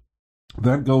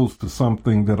goes to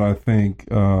something that I think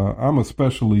I'm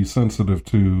especially sensitive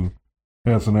to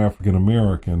as an African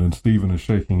American, and Stephen is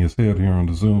shaking his head here on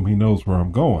the Zoom. He knows where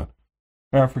I'm going.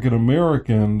 African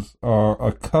Americans are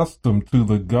accustomed to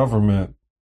the government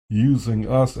using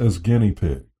us as guinea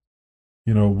pigs.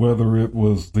 Whether it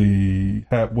was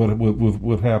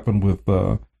what happened with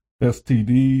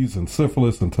STDs and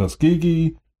syphilis and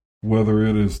Tuskegee, whether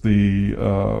it is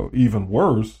the even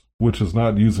worse, which is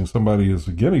not using somebody as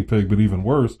a guinea pig, but even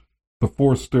worse, the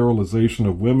forced sterilization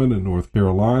of women in North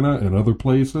Carolina and other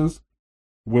places,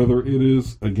 whether it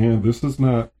is, again, this is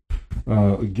not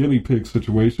a guinea pig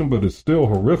situation, but it's still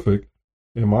horrific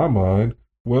in my mind,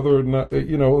 whether or not,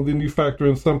 then you factor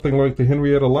in something like the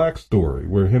Henrietta Lacks story,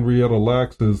 where Henrietta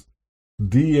Lacks's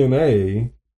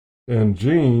DNA and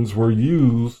genes were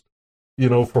used,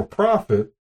 for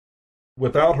profit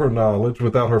without her knowledge,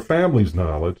 without her family's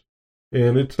knowledge.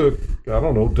 And it took,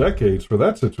 decades for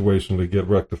that situation to get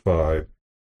rectified.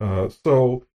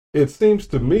 So it seems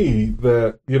to me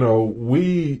that,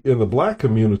 we in the Black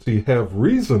community have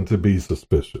reason to be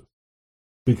suspicious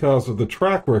because of the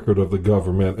track record of the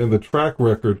government and the track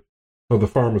record of the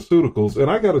pharmaceuticals. And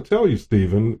I got to tell you,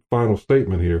 Stephen, final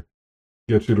statement here,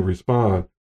 get you to respond.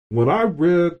 When I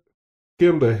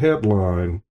skimmed a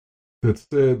headline that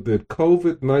said that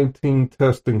COVID-19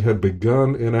 testing had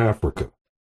begun in Africa,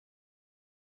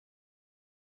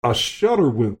 a shudder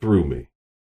went through me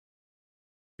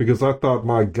because I thought,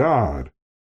 my God,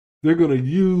 they're going to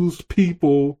use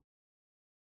people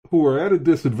who are at a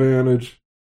disadvantage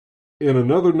in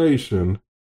another nation,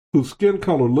 whose skin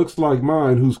color looks like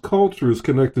mine, whose culture is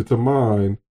connected to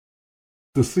mine,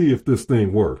 to see if this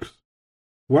thing works.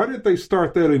 Why did they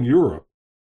start that in Europe?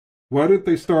 Why didn't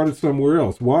they start it somewhere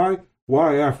else? Why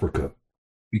Africa?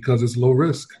 Because it's low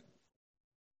risk.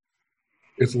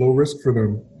 It's low risk for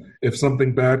them. If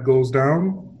something bad goes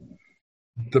down,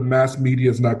 the mass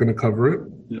media is not going to cover it.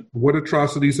 Yep. What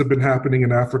atrocities have been happening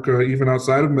in Africa, even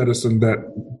outside of medicine, that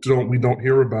we don't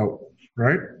hear about,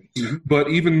 right? Mm-hmm. But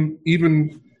even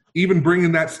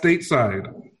bringing that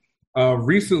stateside,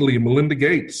 recently, Melinda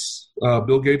Gates,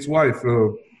 Bill Gates' wife,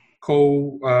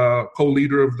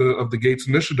 co-leader of the Gates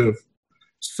Initiative,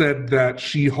 said that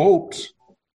she hoped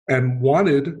and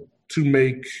wanted to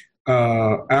make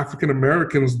African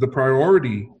Americans the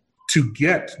priority to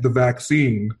get the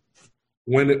vaccine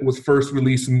when it was first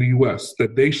released in the U.S.,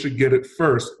 that they should get it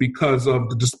first because of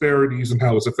the disparities and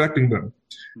how it's affecting them.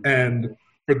 And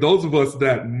for those of us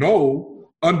that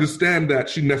understand that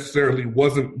she necessarily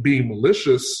wasn't being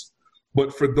malicious,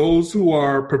 but for those who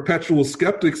are perpetual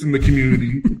skeptics in the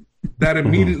community, that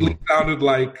immediately sounded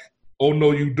like, oh,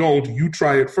 no, you don't. You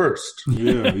try it first.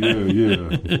 Yeah.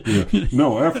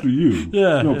 No, after you.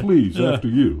 Yeah. No, please, after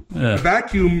you. Yeah.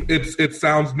 Vacuum, it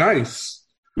sounds nice.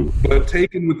 But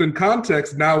taken within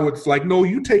context, now it's like, no,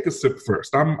 you take a sip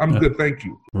first. I'm good, thank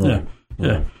you. Right.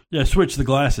 Yeah. Switch the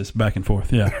glasses back and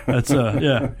forth. Yeah, that's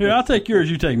Here, I'll take yours.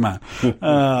 You take mine.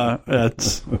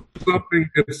 It's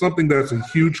something that's a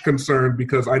huge concern,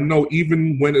 because I know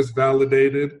even when it's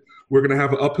validated, we're going to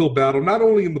have an uphill battle, not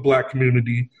only in the Black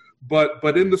community,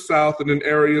 but in the South and in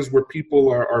areas where people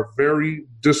are very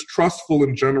distrustful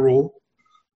in general,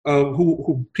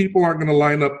 who people aren't going to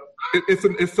line up.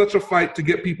 It's such a fight to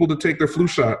get people to take their flu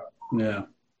shot. Yeah.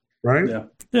 Right?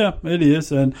 Yeah, it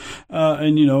is. And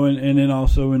then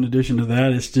also in addition to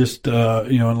that, it's just, in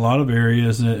a lot of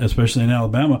areas, especially in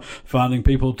Alabama, finding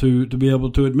people to be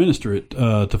able to administer it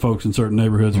to folks in certain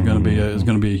neighborhoods is going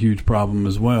to be a huge problem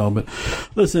as well. But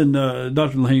listen,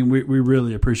 Dr. Lahing, we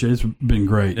really appreciate it. It's been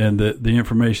great. And the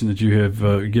information that you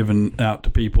have given out to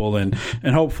people, and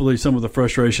hopefully some of the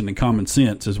frustration and common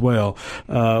sense as well,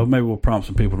 maybe we'll prompt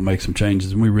some people to make some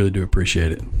changes. And we really do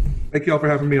appreciate it. Thank you all for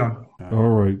having me on. All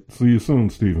right. See you soon,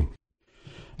 Stephen.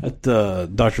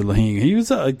 Dr. Lahing, he was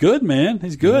good, man.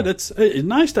 He's good. Yeah. It's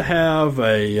nice to have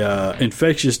a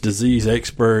infectious disease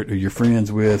expert who you're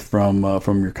friends with from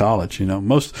your college.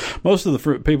 Most of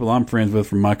the people I'm friends with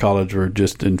from my college are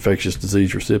just infectious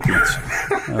disease recipients.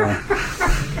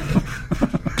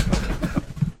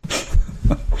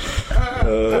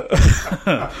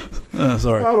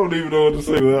 Sorry. I don't even know what to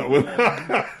say to that one.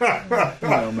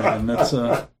 Oh man, that's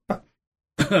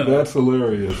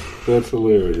hilarious. That's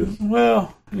hilarious.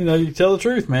 Well, you tell the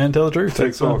truth, man. Tell the truth. It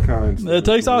takes all kinds. It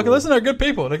takes all. Listen, they're good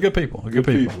people. They're good people. Good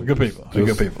people. But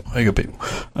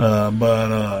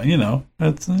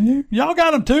that's y'all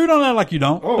got them too. Don't act like you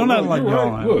don't. Oh, don't act like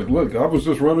y'all. Right. Look. I was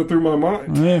just running through my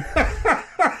mind.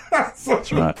 Yeah.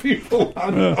 Such right. people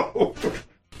I know.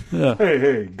 Yeah.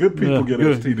 Hey, good people get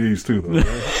STDs too, though.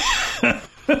 Right?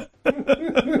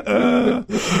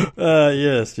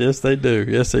 Yes, they do.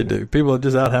 Yes, they do. People are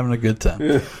just out having a good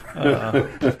time.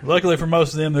 Luckily for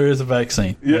most of them, there is a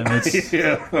vaccine.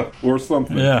 Yeah, or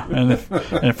something. Yeah,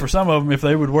 and for some of them, if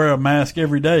they would wear a mask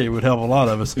every day, it would help a lot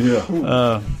of us. Yeah.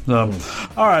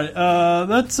 All right.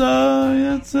 That's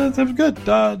good.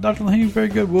 Dr. Lahing, very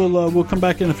good. We'll come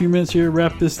back in a few minutes here,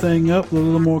 wrap this thing up with a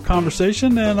little more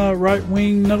conversation, and right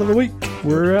wing nut of the week.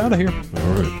 We're out of here.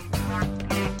 All right.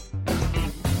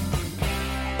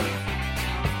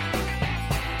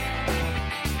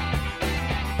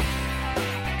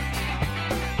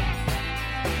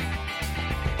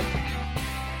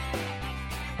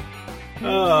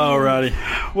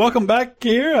 Alrighty, welcome back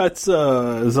here. That's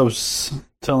as I was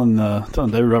telling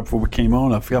David right before we came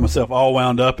on, I got myself all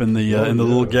wound up in the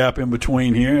little gap in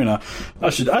between here, and I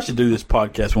should do this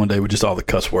podcast one day with just all the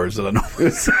cuss words that I know.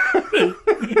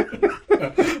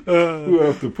 We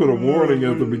have to put a warning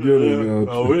at the beginning.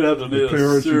 We'd have to do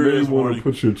parents, you may want to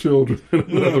put your children in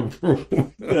another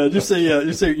room. Just say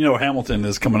Hamilton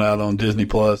is coming out on Disney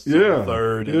Plus. Yeah,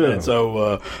 third, and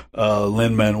so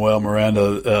Lin-Manuel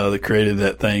Miranda, that created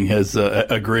that thing, has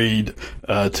agreed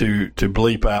to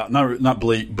bleep out, not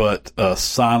bleep, but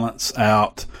silence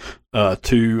out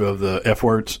 2 of the F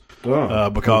words,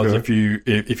 because if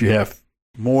you have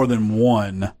more than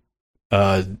one,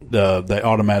 they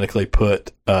automatically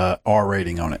put R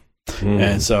rating on it.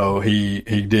 And so he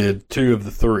did 2 of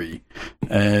the 3,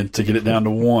 and to get it down to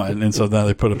 1, and so now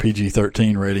they put a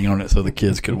PG-13 rating on it so the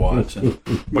kids could watch. And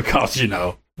because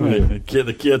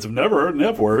the kids have never heard an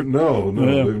F word. No,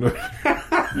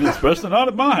 especially not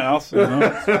at my house.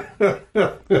 But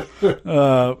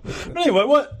anyway,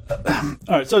 what?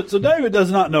 All right, so David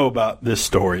does not know about this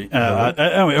story,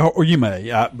 or you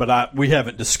may, but we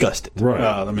haven't discussed it.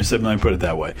 Right. Let me put it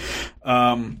that way.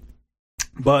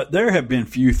 But there have been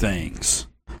few things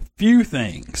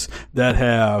that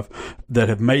have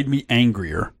made me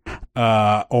angrier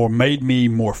or made me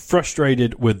more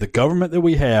frustrated with the government that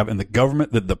we have and the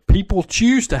government that the people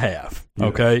choose to have.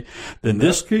 Okay, then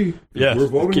that's key. Yes, we're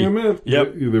voting them in.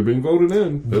 Yep, they're being voted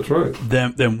in. That's right.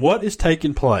 Then what is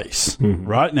taking place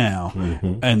right now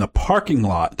in the parking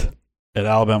lot at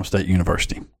Alabama State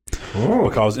University?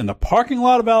 Because in the parking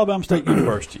lot of Alabama State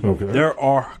University, there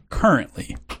are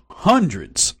currently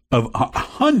hundreds of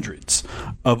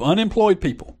unemployed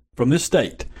people from this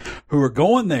state who are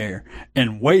going there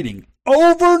and waiting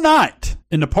overnight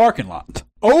in the parking lot,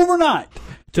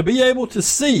 to be able to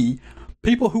see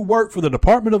people who work for the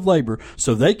Department of Labor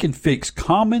so they can fix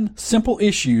common, simple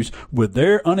issues with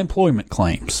their unemployment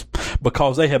claims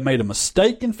because they have made a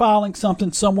mistake in filing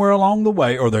something somewhere along the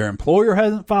way, or their employer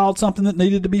hasn't filed something that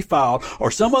needed to be filed,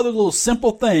 or some other little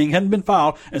simple thing hadn't been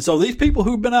filed. And so these people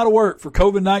who've been out of work for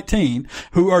COVID-19,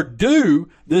 who are due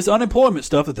this unemployment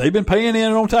stuff that they've been paying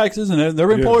in on taxes and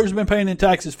their employers have been paying in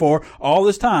taxes for all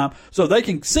this time, so they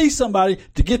can see somebody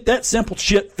to get that simple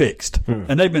shit fixed.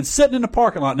 And they've been sitting in the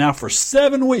parking lot now for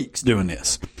 7 weeks doing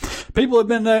this. People have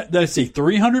been there, they see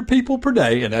 300 people per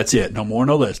day, and that's it. No more,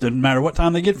 no less. Doesn't matter what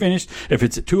time they get finished. If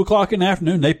it's at 2 o'clock in the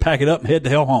afternoon, they pack it up and head the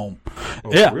hell home.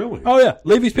 Really? Oh, yeah.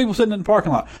 Leave these people sitting in the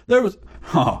parking lot. There was,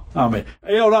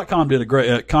 AL.com did a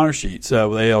great, Connor Sheets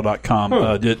with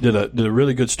AL.com did a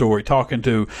really good story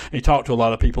he talked to a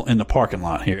lot of people in the parking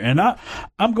lot here. And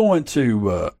I'm going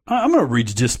to read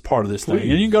you just part of this thing. And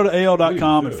you can go to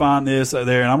AL.com and find this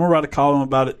there. And I'm going to write a column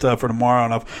about it for tomorrow.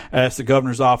 And I've asked the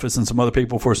governor's office and some other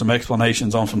people for some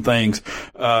explanations on some things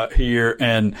here.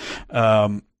 And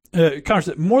Connor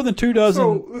said more than 2 dozen.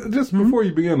 So just before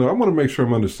you begin, though, I want to make sure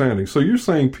I'm understanding. So you're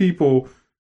saying people,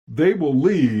 they will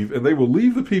leave, and they will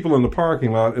leave the people in the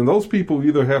parking lot, and those people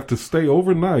either have to stay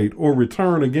overnight or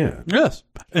return again. Yes.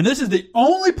 And this is the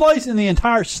only place in the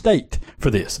entire state for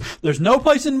this. There's no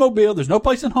place in Mobile. There's no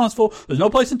place in Huntsville. There's no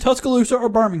place in Tuscaloosa or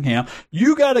Birmingham.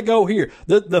 You got to go here.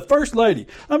 The first lady,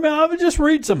 I would just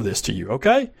read some of this to you,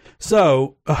 okay?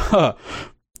 So,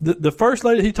 the first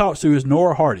lady he talks to is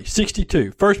Nora Hardy,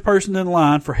 62, first person in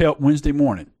line for help Wednesday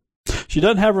morning. She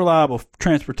doesn't have reliable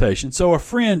transportation, so a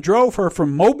friend drove her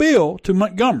from Mobile to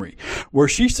Montgomery, where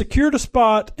she secured a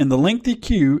spot in the lengthy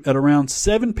queue at around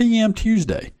 7 p.m.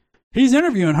 Tuesday. He's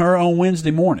interviewing her on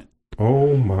Wednesday morning.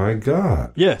 Oh, my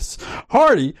God. Yes.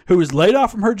 Hardy, who was laid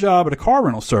off from her job at a car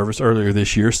rental service earlier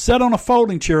this year, sat on a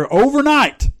folding chair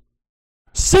overnight.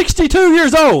 62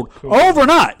 years old,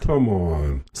 overnight. Come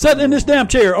on. Sat in this damn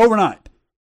chair overnight.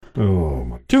 Oh,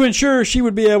 my God. To ensure she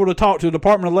would be able to talk to a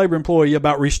Department of Labor employee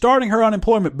about restarting her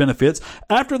unemployment benefits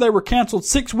after they were canceled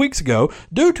 6 weeks ago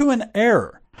due to an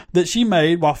error that she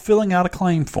made while filling out a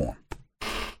claim form.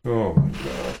 Oh, my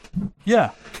God.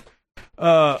 Yeah.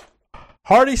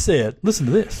 Hardy said, listen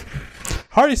to this.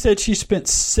 Hardy said she spent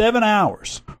 7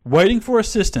 hours waiting for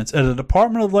assistance at a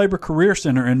Department of Labor Career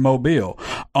Center in Mobile,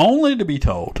 only to be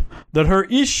told that her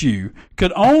issue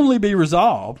could only be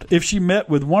resolved if she met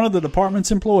with one of the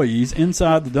department's employees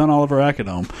inside the Dunn Oliver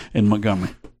Acadome in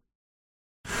Montgomery.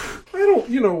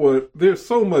 You know what? There's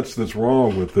so much that's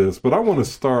wrong with this, but I want to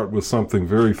start with something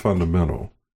very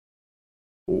fundamental.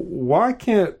 Why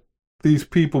can't these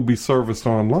people be serviced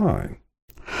online?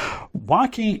 Why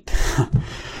can't...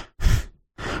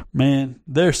 Man,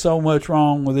 there's so much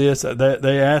wrong with this.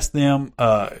 They asked them,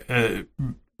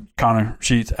 Connor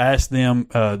Sheets asked them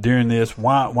during this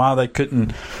why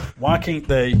can't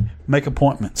they make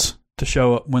appointments to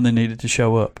show up when they needed to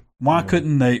show up? Why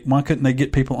couldn't they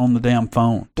get people on the damn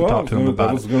phone to talk to them about it?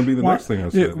 That was going to be the next thing I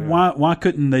said. Why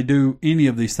couldn't they do any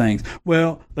of these things?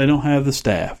 Well, they don't have the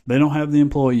staff. They don't have the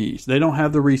employees. They don't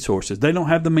have the resources. They don't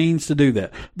have the means to do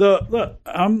that.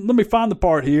 Let me find the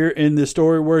part here in this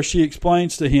story where she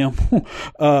explains to him.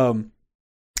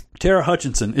 Tara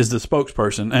Hutchinson is the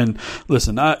spokesperson, and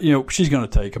listen, she's going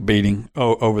to take a beating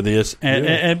over this,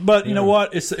 but you know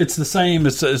what? It's the same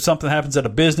as something happens at a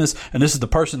business, and this is the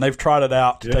person they've trotted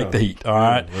out to take the heat. All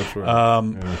right, that's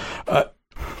right.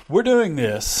 We're doing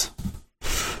this.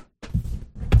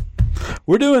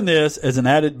 We're doing this as an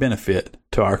added benefit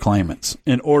to our claimants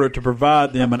in order to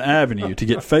provide them an avenue to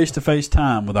get face-to-face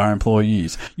time with our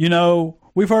employees.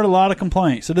 We've heard a lot of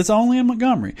complaints that it's only in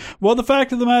Montgomery. Well, the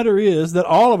fact of the matter is that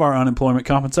all of our unemployment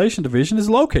compensation division is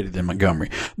located in Montgomery.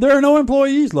 There are no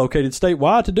employees located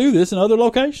statewide to do this in other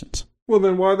locations. Well,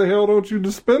 then why the hell don't you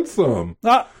dispense them?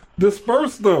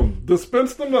 Disperse them.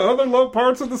 Dispense them to other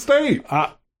parts of the state.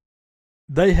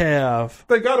 They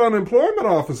got unemployment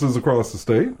offices across the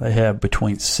state. They have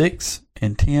between 6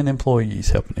 and 10 employees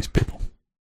helping these people.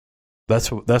 That's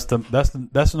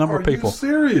the number of people. Are you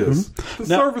serious? Mm-hmm.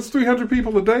 Service 300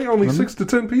 people a day, only 6 to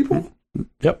 10 people?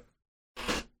 Yep.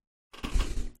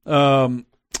 Okay.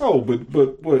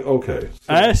 So.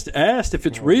 Asked if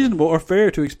it's reasonable or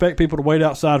fair to expect people to wait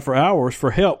outside for hours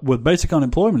for help with basic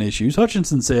unemployment issues,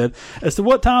 Hutchinson said, as to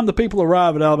what time the people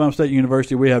arrive at Alabama State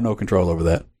University, we have no control over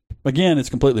that. Again, it's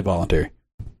completely voluntary.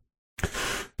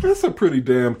 That's a pretty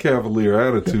damn cavalier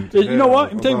attitude. You know what?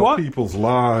 Let me tell you what. People's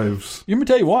lives. Let me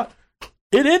tell you what.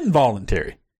 It isn't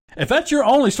voluntary. If that's your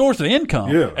only source of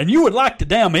income, and you would like to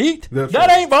damn eat,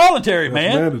 that ain't voluntary,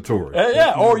 man. Mandatory.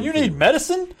 Or you need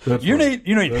medicine. You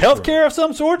need health care of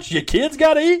some sort. Your kids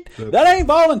got to eat. That ain't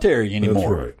voluntary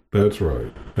anymore. That's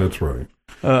right.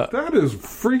 That is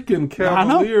freaking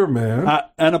cavalier, man.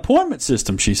 An appointment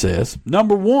system, she says.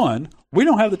 Number one, we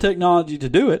don't have the technology to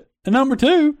do it. And number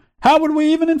two, how would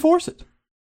we even enforce it?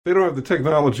 They don't have the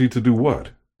technology to do what?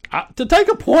 To take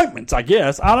appointments, I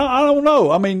guess. I don't know.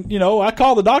 I mean, I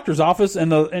call the doctor's office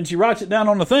and she writes it down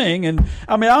on the thing. And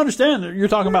I mean, I understand that you're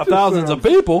talking about thousands of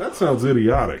people. That sounds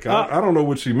idiotic. I don't know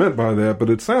what she meant by that, but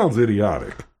it sounds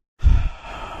idiotic.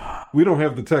 We don't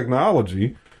have the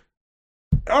technology.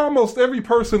 Almost every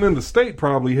person in the state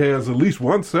probably has at least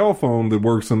one cell phone that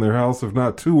works in their house, if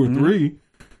not two or three.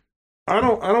 I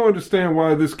don't understand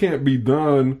why this can't be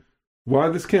done. Why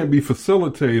this can't be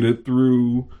facilitated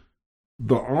through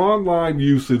the online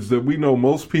usage that we know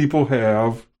most people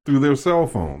have through their cell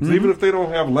phones, even if they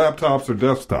don't have laptops or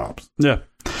desktops. Yeah.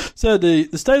 So the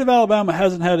state of Alabama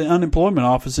hasn't had unemployment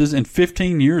offices in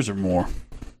 15 years or more.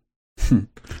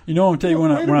 You know, I'm telling you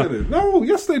wait a minute. No,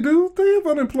 yes they do. They have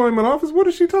unemployment office. What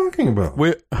is she talking about?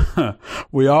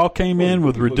 We all came in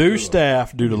with reduced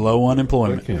staff due to low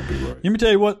unemployment. That can't be right. Let me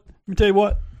tell you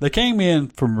what. They came in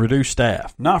from reduced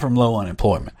staff, not from low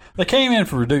unemployment. They came in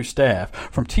for reduced staff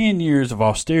from 10 years of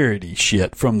austerity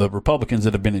shit from the Republicans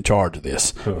that have been in charge of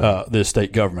this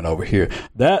state government over here.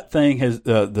 That thing has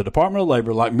the Department of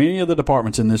Labor, like many of the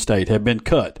departments in this state, have been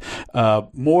cut by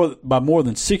more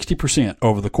than 60%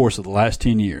 over the course of the last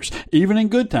 10 years. Even in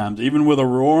good times, even with a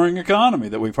roaring economy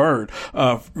that we've heard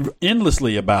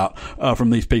endlessly about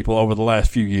from these people over the last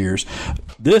few years,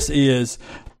 this is.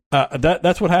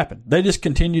 That's what happened. They just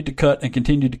continued to cut and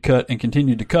continued to cut and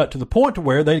continued to cut to the point to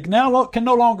where they now can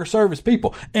no longer service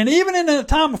people. And even in a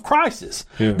time of crisis,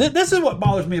 this is what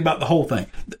bothers me about the whole thing.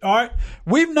 All right,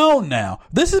 we've known now.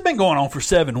 This has been going on for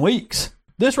 7 weeks.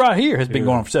 This right here has been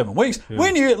going on for 7 weeks.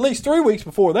 We knew at least 3 weeks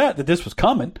before that this was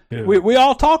coming. We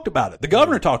all talked about it. The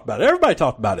governor talked about it. Everybody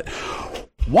talked about it.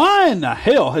 Why in the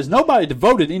hell has nobody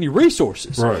devoted any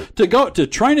resources to go to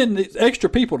training these extra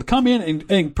people to come in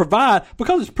and provide,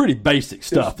 because it's pretty basic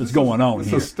stuff that's going on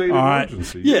here. It's a state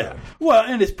emergency. Yeah. Well,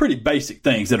 and it's pretty basic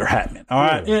things that are happening. All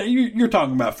right. Yeah. You're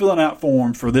talking about filling out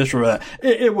forms for this or that.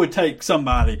 It would take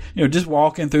somebody, just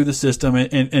walking through the system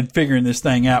and figuring this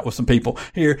thing out with some people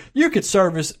here. You could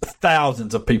service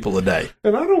thousands of people a day.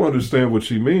 And I don't understand what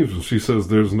she means when she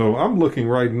says I'm looking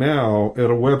right now at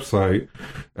a website,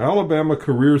 Alabama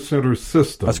Career Center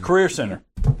System. That's Career Center.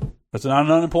 That's not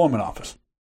an unemployment office.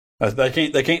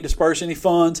 They can't disperse any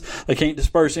funds. They can't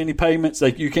disperse any payments.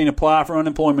 You can't apply for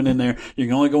unemployment in there. You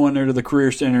can only go in there to the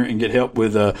Career Center and get help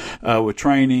with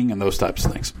training and those types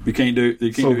of things. You can't do.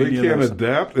 They can't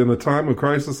adapt in a time of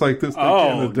crisis like this. They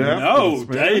can't adapt. No,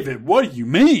 David. What do you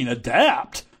mean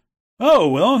adapt? Oh,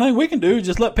 well, the only thing we can do is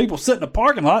just let people sit in a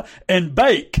parking lot and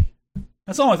bake.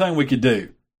 That's the only thing we could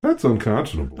do. That's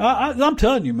unconscionable. I'm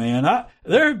telling you, man.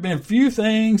 There have been few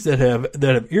things that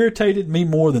have irritated me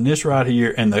more than this right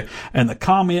here, and the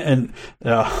comment. And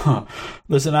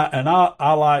listen,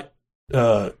 I like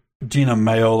Gina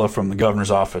Mayola from the governor's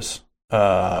office.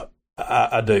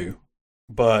 I do,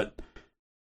 but.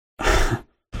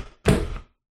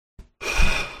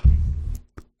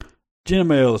 Gina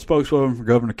Mayola, the spokeswoman for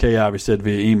Governor Kay Ivey, said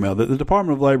via email that the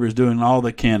Department of Labor is doing all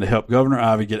they can to help Governor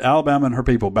Ivey get Alabama and her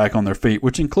people back on their feet,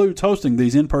 which includes hosting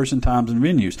these in-person times and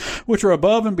venues, which are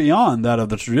above and beyond that of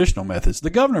the traditional methods. The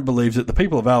governor believes that the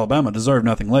people of Alabama deserve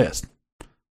nothing less.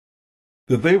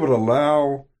 That they would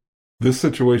allow this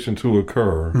situation to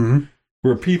occur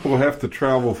where people have to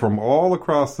travel from all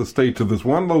across the state to this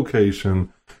one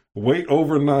location, wait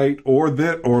overnight,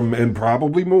 and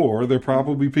probably more. There are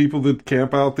probably people that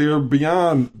camp out there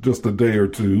beyond just a day or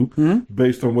two,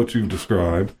 based on what you've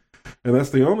described. And that's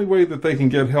the only way that they can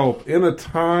get help in a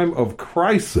time of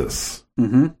crisis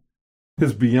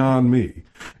is beyond me.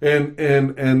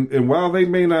 And while they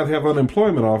may not have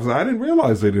unemployment offices, I didn't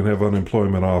realize they didn't have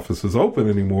unemployment offices open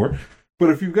anymore. But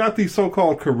if you've got these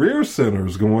so-called career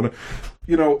centers going,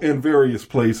 in various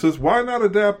places, why not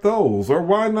adapt those? Or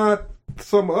why not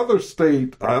some other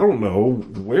state, I don't know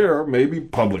where, maybe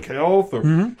public health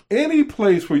or any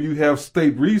place where you have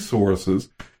state resources?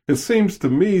 It seems to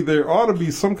me there ought to be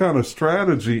some kind of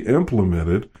strategy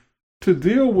implemented to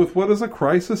deal with what is a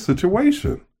crisis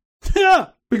situation. Yeah.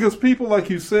 Because people, like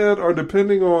you said, are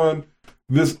depending on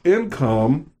this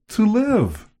income to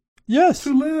live. Yes.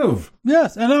 To live.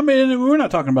 Yes. And I mean, we're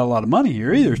not talking about a lot of money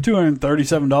here either. It's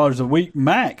 $237 a week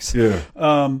max. Yeah.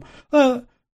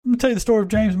 Let me tell you the story of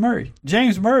James Murray.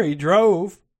 James Murray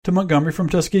drove to Montgomery from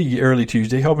Tuskegee early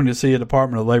Tuesday, hoping to see a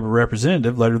Department of Labor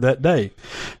representative later that day.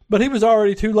 But he was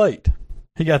already too late.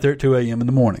 He got there at 2 a.m. in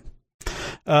the morning.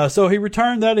 So he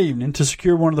returned that evening to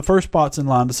secure one of the first spots in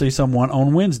line to see someone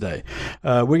on Wednesday.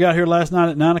 We got here last night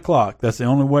at 9 o'clock. That's the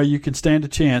only way you can stand a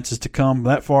chance is to come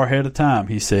that far ahead of time,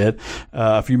 he said,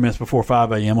 a few minutes before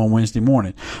 5 a.m. on Wednesday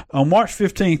morning. On March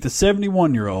 15th, the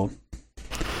 71-year-old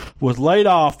was laid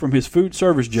off from his food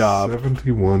service job.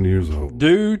 71 years old.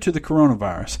 Due to the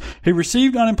coronavirus. He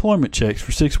received unemployment checks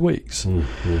for 6 weeks,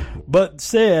 but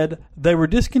said they were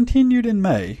discontinued in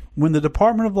May when the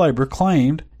Department of Labor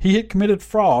claimed he had committed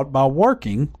fraud by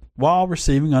working while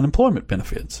receiving unemployment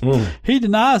benefits. He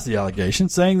denies the allegation,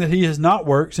 saying that he has not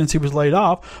worked since he was laid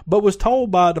off, but was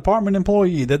told by a department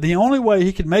employee that the only way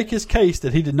he could make his case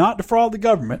that he did not defraud the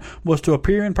government was to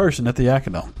appear in person at the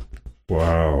Acadome.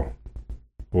 Wow.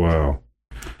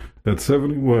 At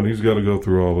 71, he's got to go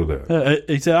through all of that.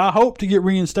 He said, I hope to get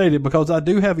reinstated because I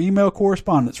do have email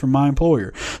correspondence from my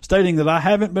employer stating that I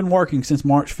haven't been working since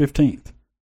March 15th.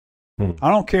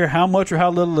 I don't care how much or how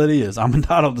little it is. I'm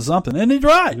entitled to something. And he's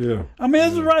right. Yeah. I mean,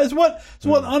 this is right. It's what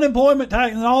unemployment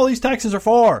tax and all these taxes are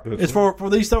for. It's for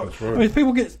these stuff. Right. I mean,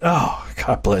 people get,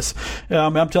 God bless. Yeah, I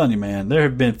mean, I'm telling you, man, there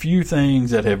have been few things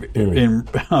that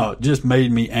have just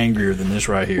made me angrier than this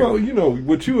right here. Well, you know,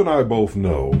 what you and I both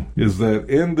know is that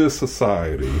in this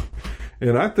society,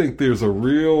 and I think there's a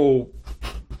real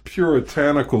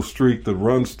puritanical streak that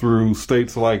runs through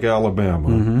states like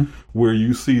Alabama, where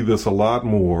you see this a lot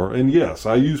more. And yes,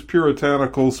 I use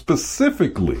puritanical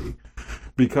specifically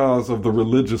because of the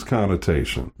religious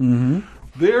connotation.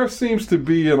 There seems to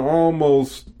be an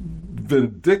almost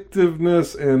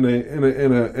vindictiveness and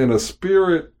a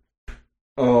spirit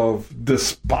of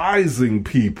despising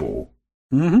people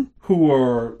who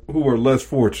are less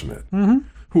fortunate.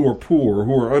 Who are poor,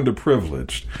 who are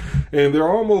underprivileged. And there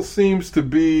almost seems to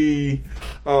be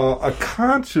a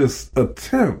conscious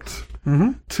attempt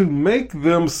to make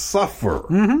them suffer.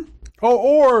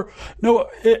 Or to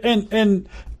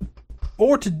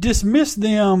dismiss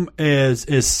them as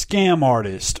scam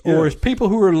artists or as people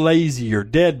who are lazy or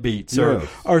deadbeats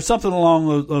or something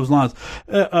along those lines.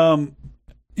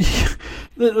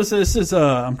 This is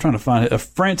I'm trying to find it.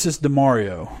 Frances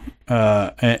DeMario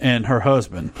and her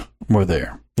husband were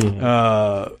there.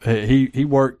 He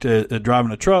worked at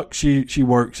driving a truck. She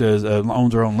works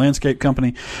owns her own landscape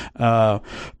company.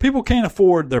 People can't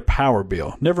afford their power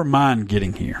bill. Never mind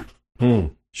getting here.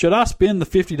 Should I spend the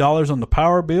 $50 on the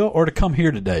power bill or to come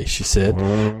here today? She said.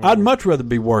 I'd much rather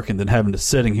be working than having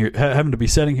to be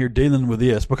sitting here dealing with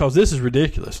this because this is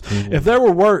ridiculous. If there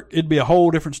were work, it'd be a whole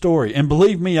different story. And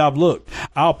believe me, I've looked.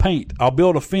 I'll paint. I'll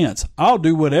build a fence. I'll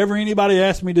do whatever anybody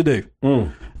asks me to do.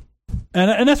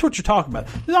 And that's what you're talking about.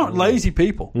 These aren't lazy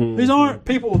people. These aren't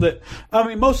people that, I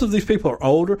mean, most of these people are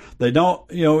older. They don't,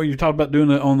 you talk about doing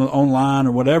it on the online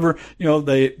or whatever,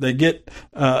 they get,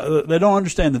 they don't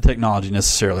understand the technology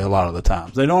necessarily a lot of the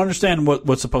times. They don't understand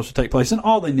what's supposed to take place. And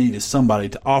all they need is somebody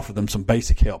to offer them some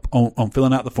basic help on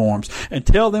filling out the forms and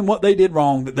tell them what they did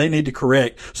wrong that they need to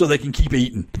correct so they can keep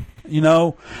eating.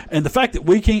 And the fact that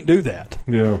we can't do that,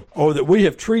 or that we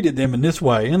have treated them in this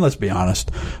way, and let's be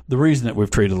honest, the reason that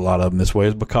we've treated a lot of them this way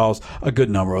is because a good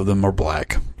number of them are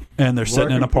black, and they're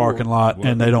sitting in a parking lot,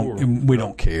 and we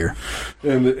don't care.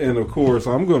 And of course,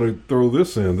 I'm going to throw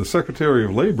this in: the Secretary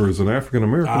of Labor is an African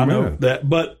American man. I know that,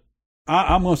 but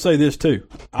I'm going to say this too: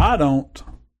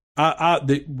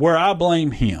 where I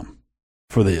blame him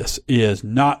for this is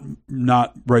not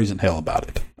raising hell about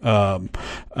it. And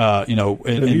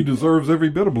he deserves every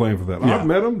bit of blame for that. I've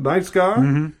met him, nice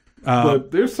guy, but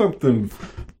there's something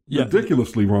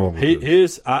ridiculously wrong with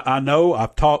his. I know.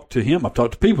 I've talked to him. I've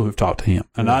talked to people who've talked to him,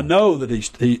 and I know that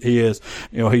he is.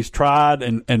 He's tried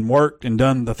and worked and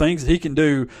done the things that he can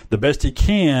do the best he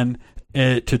can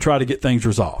to try to get things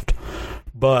resolved.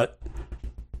 But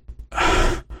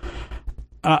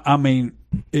I mean,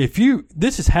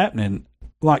 this is happening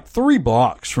like 3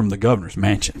 blocks from the governor's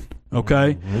mansion.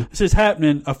 Okay, this is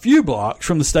happening a few blocks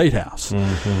from the State House.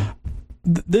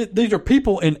 These are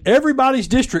people in everybody's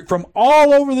district from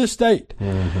all over this state.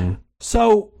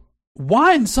 So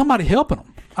why isn't somebody helping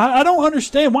them? I don't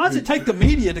understand. Why does it take the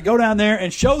media to go down there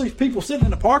and show these people sitting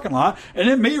in the parking lot, and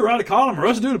then me write a column or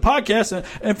us do the podcast,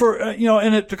 and for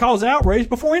and it to cause outrage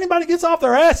before anybody gets off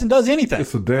their ass and does anything?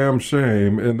 It's a damn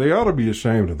shame, and they ought to be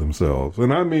ashamed of themselves.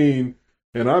 And I mean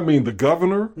the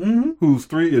governor, who's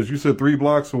 3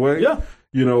 blocks away. Yeah.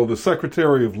 The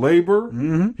Secretary of Labor,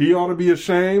 he ought to be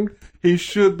ashamed. He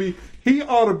should be. He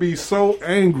ought to be so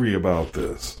angry about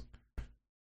this.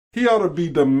 he ought to be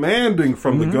demanding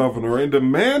from the governor and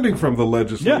demanding from the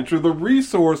legislature the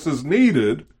resources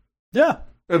needed. Yeah.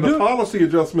 And the policy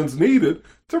adjustments needed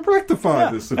to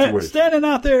rectify this situation. And standing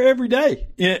out there every day,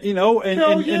 you know,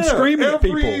 and screaming at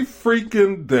people. Every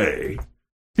freaking day,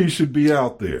 he should be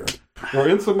out there or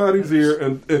in somebody's ear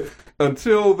and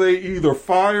until they either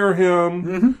fire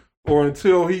him or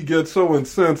until he gets so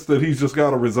incensed that he's just got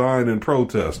to resign and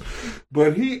protest.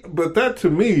 But that to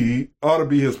me ought to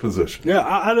be his position. Yeah,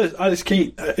 I just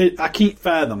can't. I can't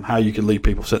fathom how you could leave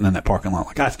people sitting in that parking lot.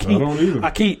 Like I can't. I don't either. I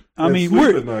can't. I and mean,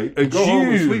 sleep at night and go home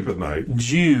and sleep at night.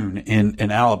 June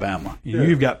in Alabama,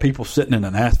 you've got people sitting in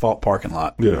an asphalt parking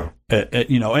lot. Yeah,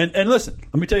 you know, and listen,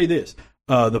 let me tell you this.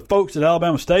 The folks at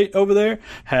Alabama State over there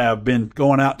have been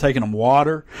going out taking them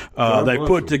water. They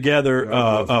put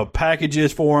together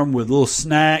packages for them with little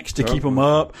snacks to keep them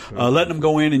up, letting them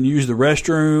go in and use the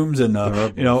restrooms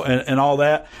and you know and all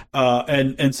that.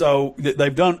 And so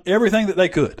they've done everything that they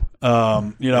could.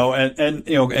 You know, and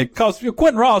you know, because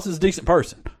Quentin Ross is a decent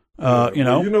person. You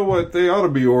know, you know what, they ought to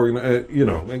be organized. You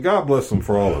know, and God bless them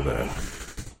for all of that.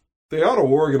 They ought to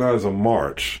organize a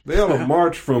march. They ought to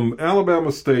march from Alabama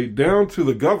State down to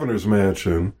the governor's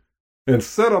mansion and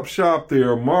set up shop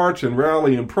there, march and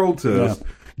rally and protest,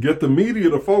 get the media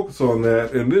to focus on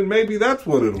that, and then maybe that's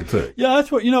what it'll take. Yeah,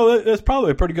 that's what, you know, that's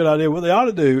probably a pretty good idea. What they ought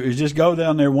to do is just go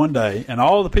down there one day, and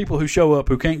all the people who show up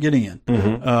who can't get in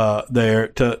there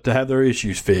to have their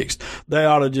issues fixed, they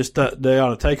ought to just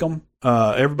take them.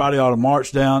 Everybody ought to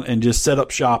march down and just set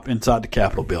up shop inside the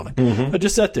Capitol building.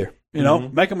 Just sit there. You know,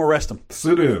 make them arrest them.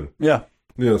 Sit in. Yeah.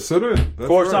 Yeah, sit in. That's of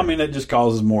course, right. I mean, it just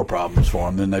causes more problems for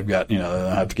them. Then they've got, you know, they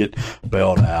have to get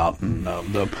bailed out. And,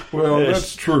 well,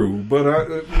 that's true. But,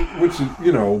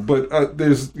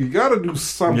 you got to do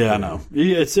something. Yeah, I know.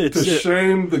 To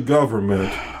shame the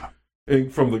government.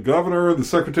 And from the governor, the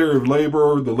Secretary of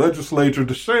Labor, the legislature,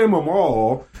 to shame them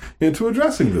all into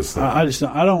addressing this thing. I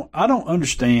don't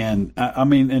understand. I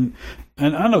mean,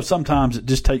 and I know sometimes it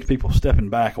just takes people stepping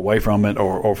back away from it,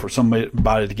 or for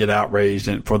somebody to get outraged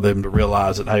and for them to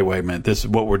realize that, hey, wait a minute, this is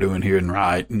what we're doing here and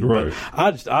right. But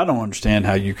I don't understand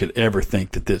how you could ever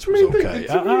think that this was okay.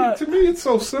 To me, it's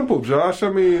so simple, Josh. I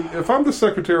mean, if I'm the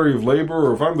Secretary of Labor,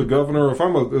 or if I'm the governor, or if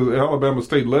I'm an Alabama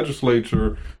State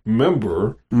Legislature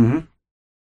member,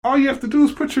 all you have to do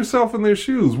is put yourself in their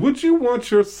shoes. Would you want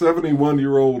your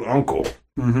 71-year-old uncle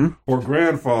or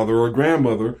grandfather or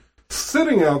grandmother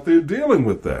sitting out there dealing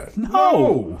with that?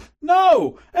 No.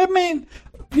 I mean,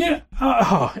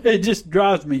 it just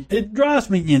drives me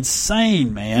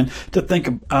insane, man, to think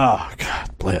of. Oh,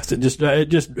 God bless it.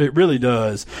 It really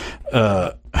does.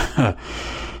 The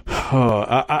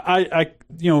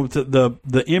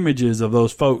images of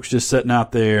those folks just sitting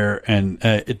out there and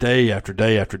day after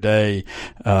day after day.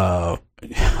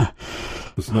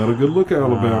 It's not a good look,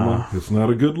 Alabama. It's not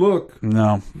a good look.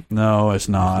 No, it's not. It's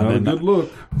not a good look.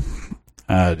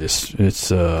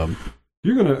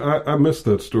 You're gonna. I missed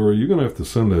that story. You're gonna have to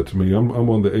send that to me. I'm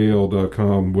on the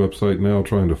AL.com website now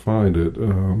trying to find it,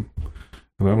 and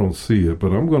I don't see it.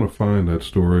 But I'm gonna find that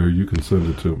story, or you can send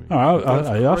it to me.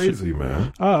 That's crazy,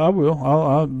 man. I will.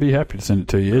 I'll be happy to send it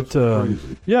to you.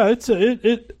 Crazy. Yeah.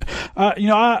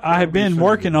 I have been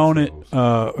working on it.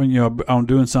 On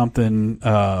doing something.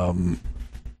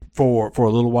 For a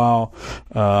little while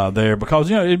there, because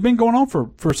it'd been going on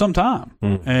for some time,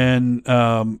 and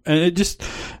it just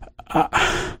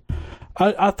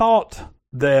I thought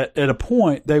that at a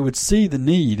point they would see the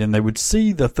need and they would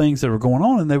see the things that were going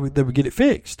on and they would get it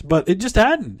fixed, but it just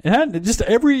hadn't. It just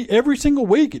every single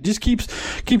week it just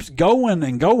keeps going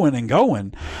and going and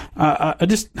going.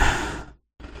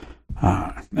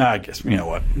 I guess, you know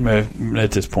what,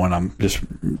 at this point I'm just,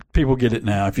 people get it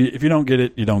now. If you don't get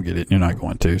it, you don't get it. You're not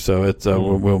going to. So it's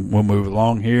we'll move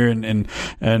along here and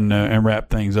wrap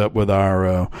things up with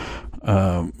our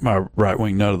right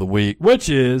wing nut of the week, which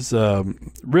is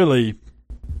really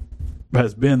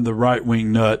has been the right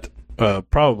wing nut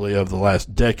probably of the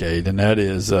last decade, and that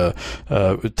is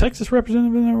Texas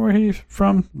representative in there where he's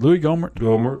from, Louis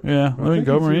Gohmert. Yeah, Louis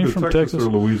Gohmert. He's from Texas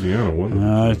or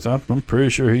Louisiana. I'm pretty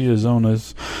sure he is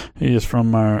he is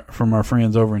from our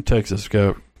friends over in Texas.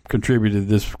 Contributed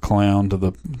this clown to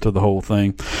the whole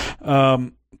thing.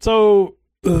 So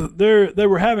they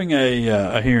were having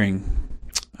a hearing.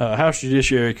 House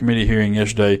Judiciary Committee hearing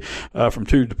yesterday from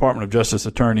two Department of Justice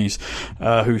attorneys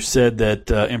who said that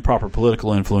improper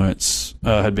political influence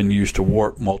had been used to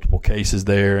warp multiple cases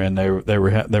there, and they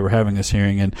were having this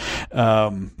hearing, and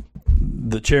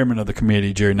the chairman of the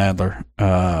committee, Jerry Nadler,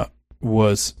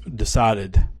 was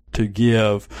decided to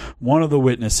give one of the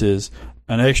witnesses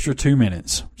an extra 2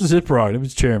 minutes. This is his prerogative.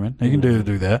 He's chairman. He can do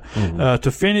that.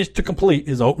 To complete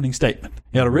his opening statement.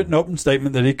 He had a written opening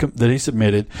statement that he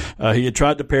submitted. He had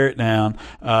tried to pare it down,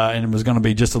 and it was going to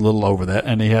be just a little over that.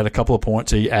 And he had a couple of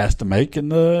points he asked to make,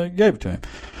 and gave it to him.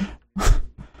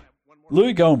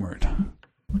 Louis Gohmert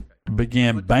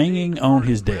began banging on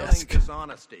his desk.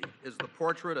 Dishonesty is the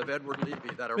portrait of Edward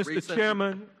Levy that a Mr.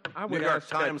 Chairman, I would ask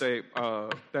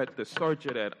that the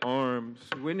sergeant at arms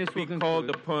be called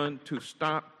upon to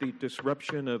stop the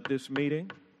disruption of this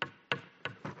meeting.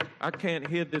 I can't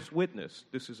hear this witness.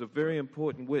 This is a very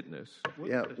important witness.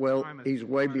 Yeah, well, he's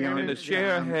way beyond and the his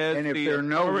chair time. has And if the there are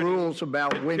no authority- rules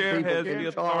about when chair people has can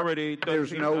the talk, authority, does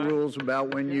there's he no not? rules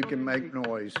about when you can make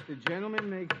noise. The gentleman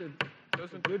makes a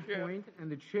good point,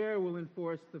 and the chair will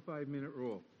enforce the 5-minute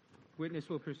rule. Witness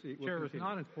will proceed. The chair is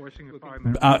not enforcing the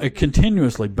 5-minute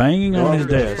Continuously banging on his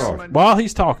desk while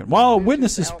he's talking, while a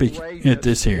witness is speaking at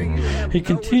this hearing. He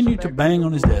continued to bang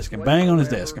on his desk and bang on his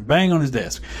desk and bang on his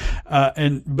desk,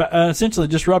 and essentially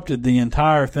disrupted the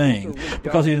entire thing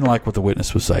because he didn't like what the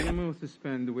witness was The saying. gentleman will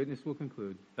suspend. The witness will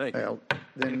conclude. Thank you. Well,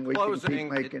 then In we can closing,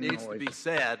 keep making it needs noise. to be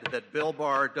said that Bill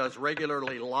Barr does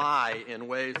regularly lie in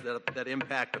ways that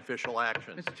impact official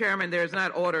action. Mr. Chairman, there's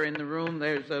not order in the room.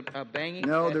 There's a banging.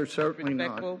 No, That's there's certainly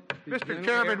not. disrespectful. Mr.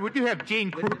 Chairman, would you have Gene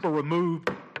Krupa removed?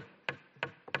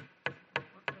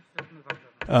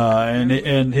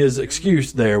 And his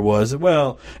excuse there was,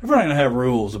 well, if we're not going to have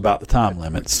rules about the time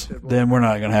limits, then we're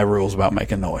not going to have rules about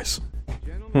making noise.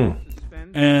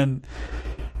 And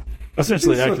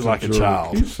essentially He's acted such like a jerk.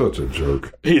 child. He's such a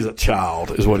jerk. He's a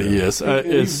child, is what he is.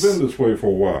 He's been this way for a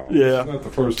while. Yeah. It's not the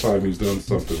first time he's done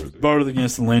something ridiculous. Voted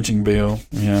against the lynching bill.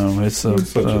 You know, it's He's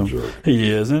such a jerk. He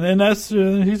is, and that's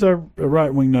he's our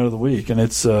right wing nut of the week, and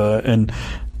it's and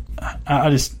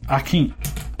I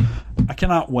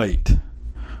cannot wait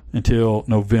until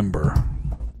November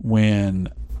when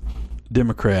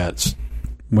Democrats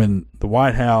win the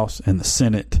White House and the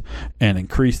Senate and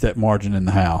increase that margin in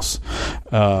the House.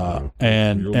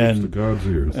 And to God's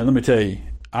ears. let me tell you,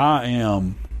 I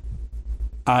am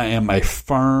a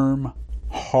firm,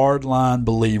 hardline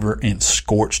believer in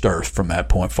scorched earth from that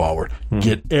point forward.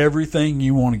 Get everything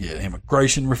you want to get: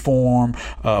 immigration reform,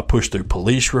 push through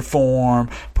police reform,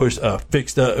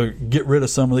 get rid of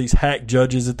some of these hack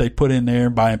judges that they put in there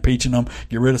by impeaching them.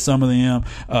 Get rid of some of them.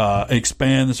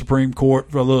 Expand the Supreme Court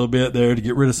for a little bit there to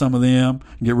get rid of some of them.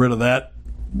 Get rid of that.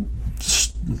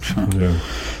 Yeah.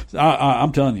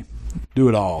 I'm telling you. Do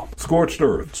it all. Scorched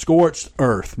earth. Scorched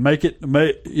earth. Make it.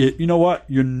 You know what?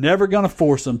 You're never going to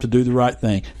force them to do the right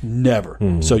thing. Never.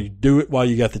 So you do it while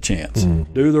you got the chance.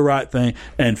 Do the right thing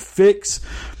and fix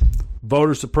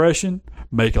voter suppression.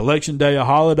 Make Election Day a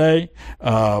holiday.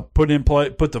 Put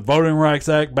the Voting Rights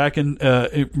Act back in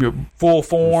full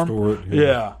form. Restore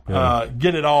it,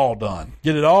 Get it all done.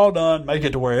 Get it all done. Make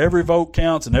it to where every vote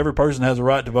counts and every person has a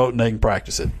right to vote and they can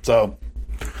practice it. So.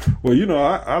 Well, you know,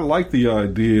 I like the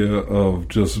idea of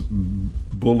just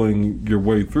bullying your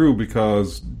way through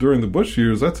because during the Bush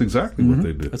years, that's exactly what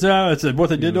they did. That's what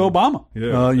they did to Obama.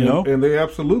 Yeah, and they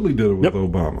absolutely did it with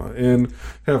Obama, and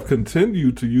have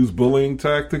continued to use bullying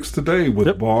tactics today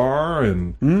with Barr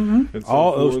and so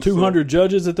all forth. those 200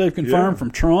 judges that they've confirmed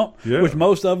from Trump, which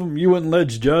most of them you wouldn't let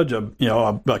judge a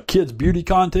kid's beauty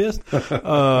contest.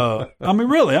 I mean,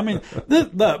 really,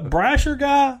 the Brasher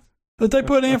guy that they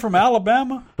put in from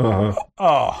Alabama.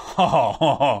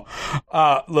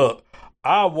 Look,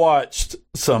 I watched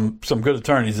some good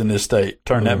attorneys in this state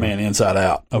turn that man inside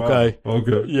out. Okay. Wow.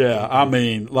 Okay. Yeah, I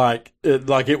mean, like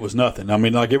it was nothing. I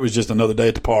mean, like it was just another day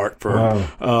at the park for.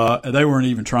 And they weren't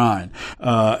even trying.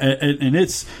 And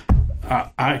it's.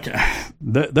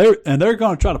 They're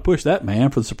going to try to push that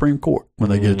man for the Supreme Court when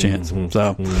they get a chance.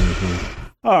 So.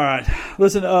 All right,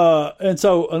 listen, and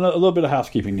so a little bit of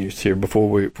housekeeping news here before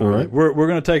we're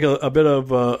going to take a bit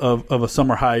of a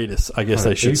summer hiatus, I guess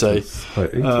they should say.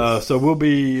 So we'll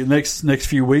be next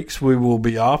few weeks we will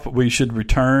be off. We should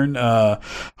return. The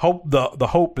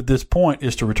hope at this point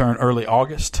is to return early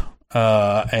August.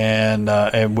 And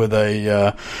with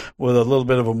a little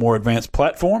bit of a more advanced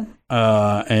platform,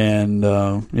 and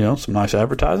some nice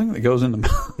advertising that goes into.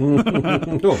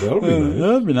 That'll be nice.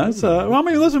 That'd be nice. Well, I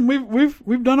mean, listen,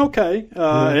 we've done okay,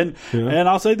 and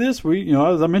I'll say this: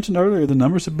 as I mentioned earlier, the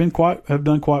numbers have done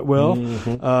quite well.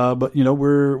 But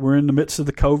we're in the midst of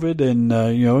the COVID,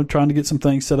 and trying to get some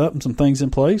things set up and some things in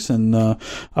place, and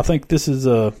I think this is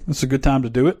a good time to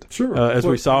do it. Sure, as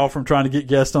we saw from trying to get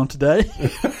guests on today.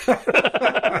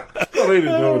 Well, they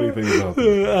didn't know anything about that.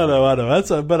 I know. That's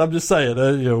but I'm just saying,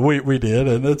 we did,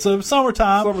 and it's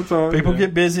summertime. People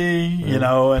get busy, you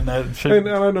know, and that. And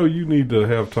I know you need to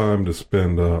have time to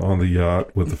spend on the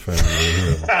yacht with the family,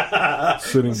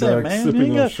 sitting back, man,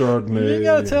 sipping on Chardonnay. You ain't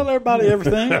got to tell everybody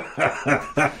everything.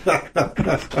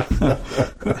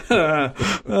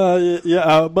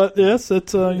 But yes,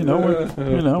 it's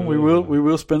we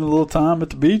will spend a little time at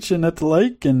the beach and at the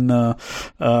lake, and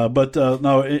but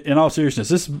no, in all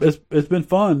seriousness, it's been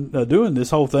fun doing this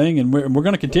whole thing, and we're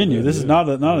going to continue. This is not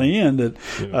an end.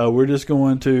 We're just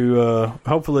going to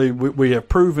hopefully we have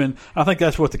proven. I think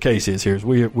that's what the case is here. Is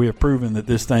we have proven that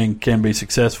this thing can be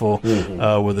successful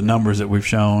with the numbers that we've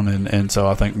shown, and so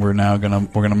I think we're now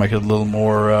gonna make it a little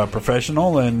more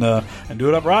professional and do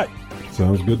it upright.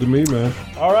 Sounds good to me, man.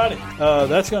 All righty,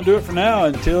 that's gonna do it for now.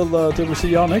 Until we see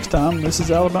y'all next time. This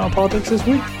is Alabama Politics This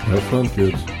Week. Have fun,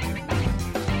 kids.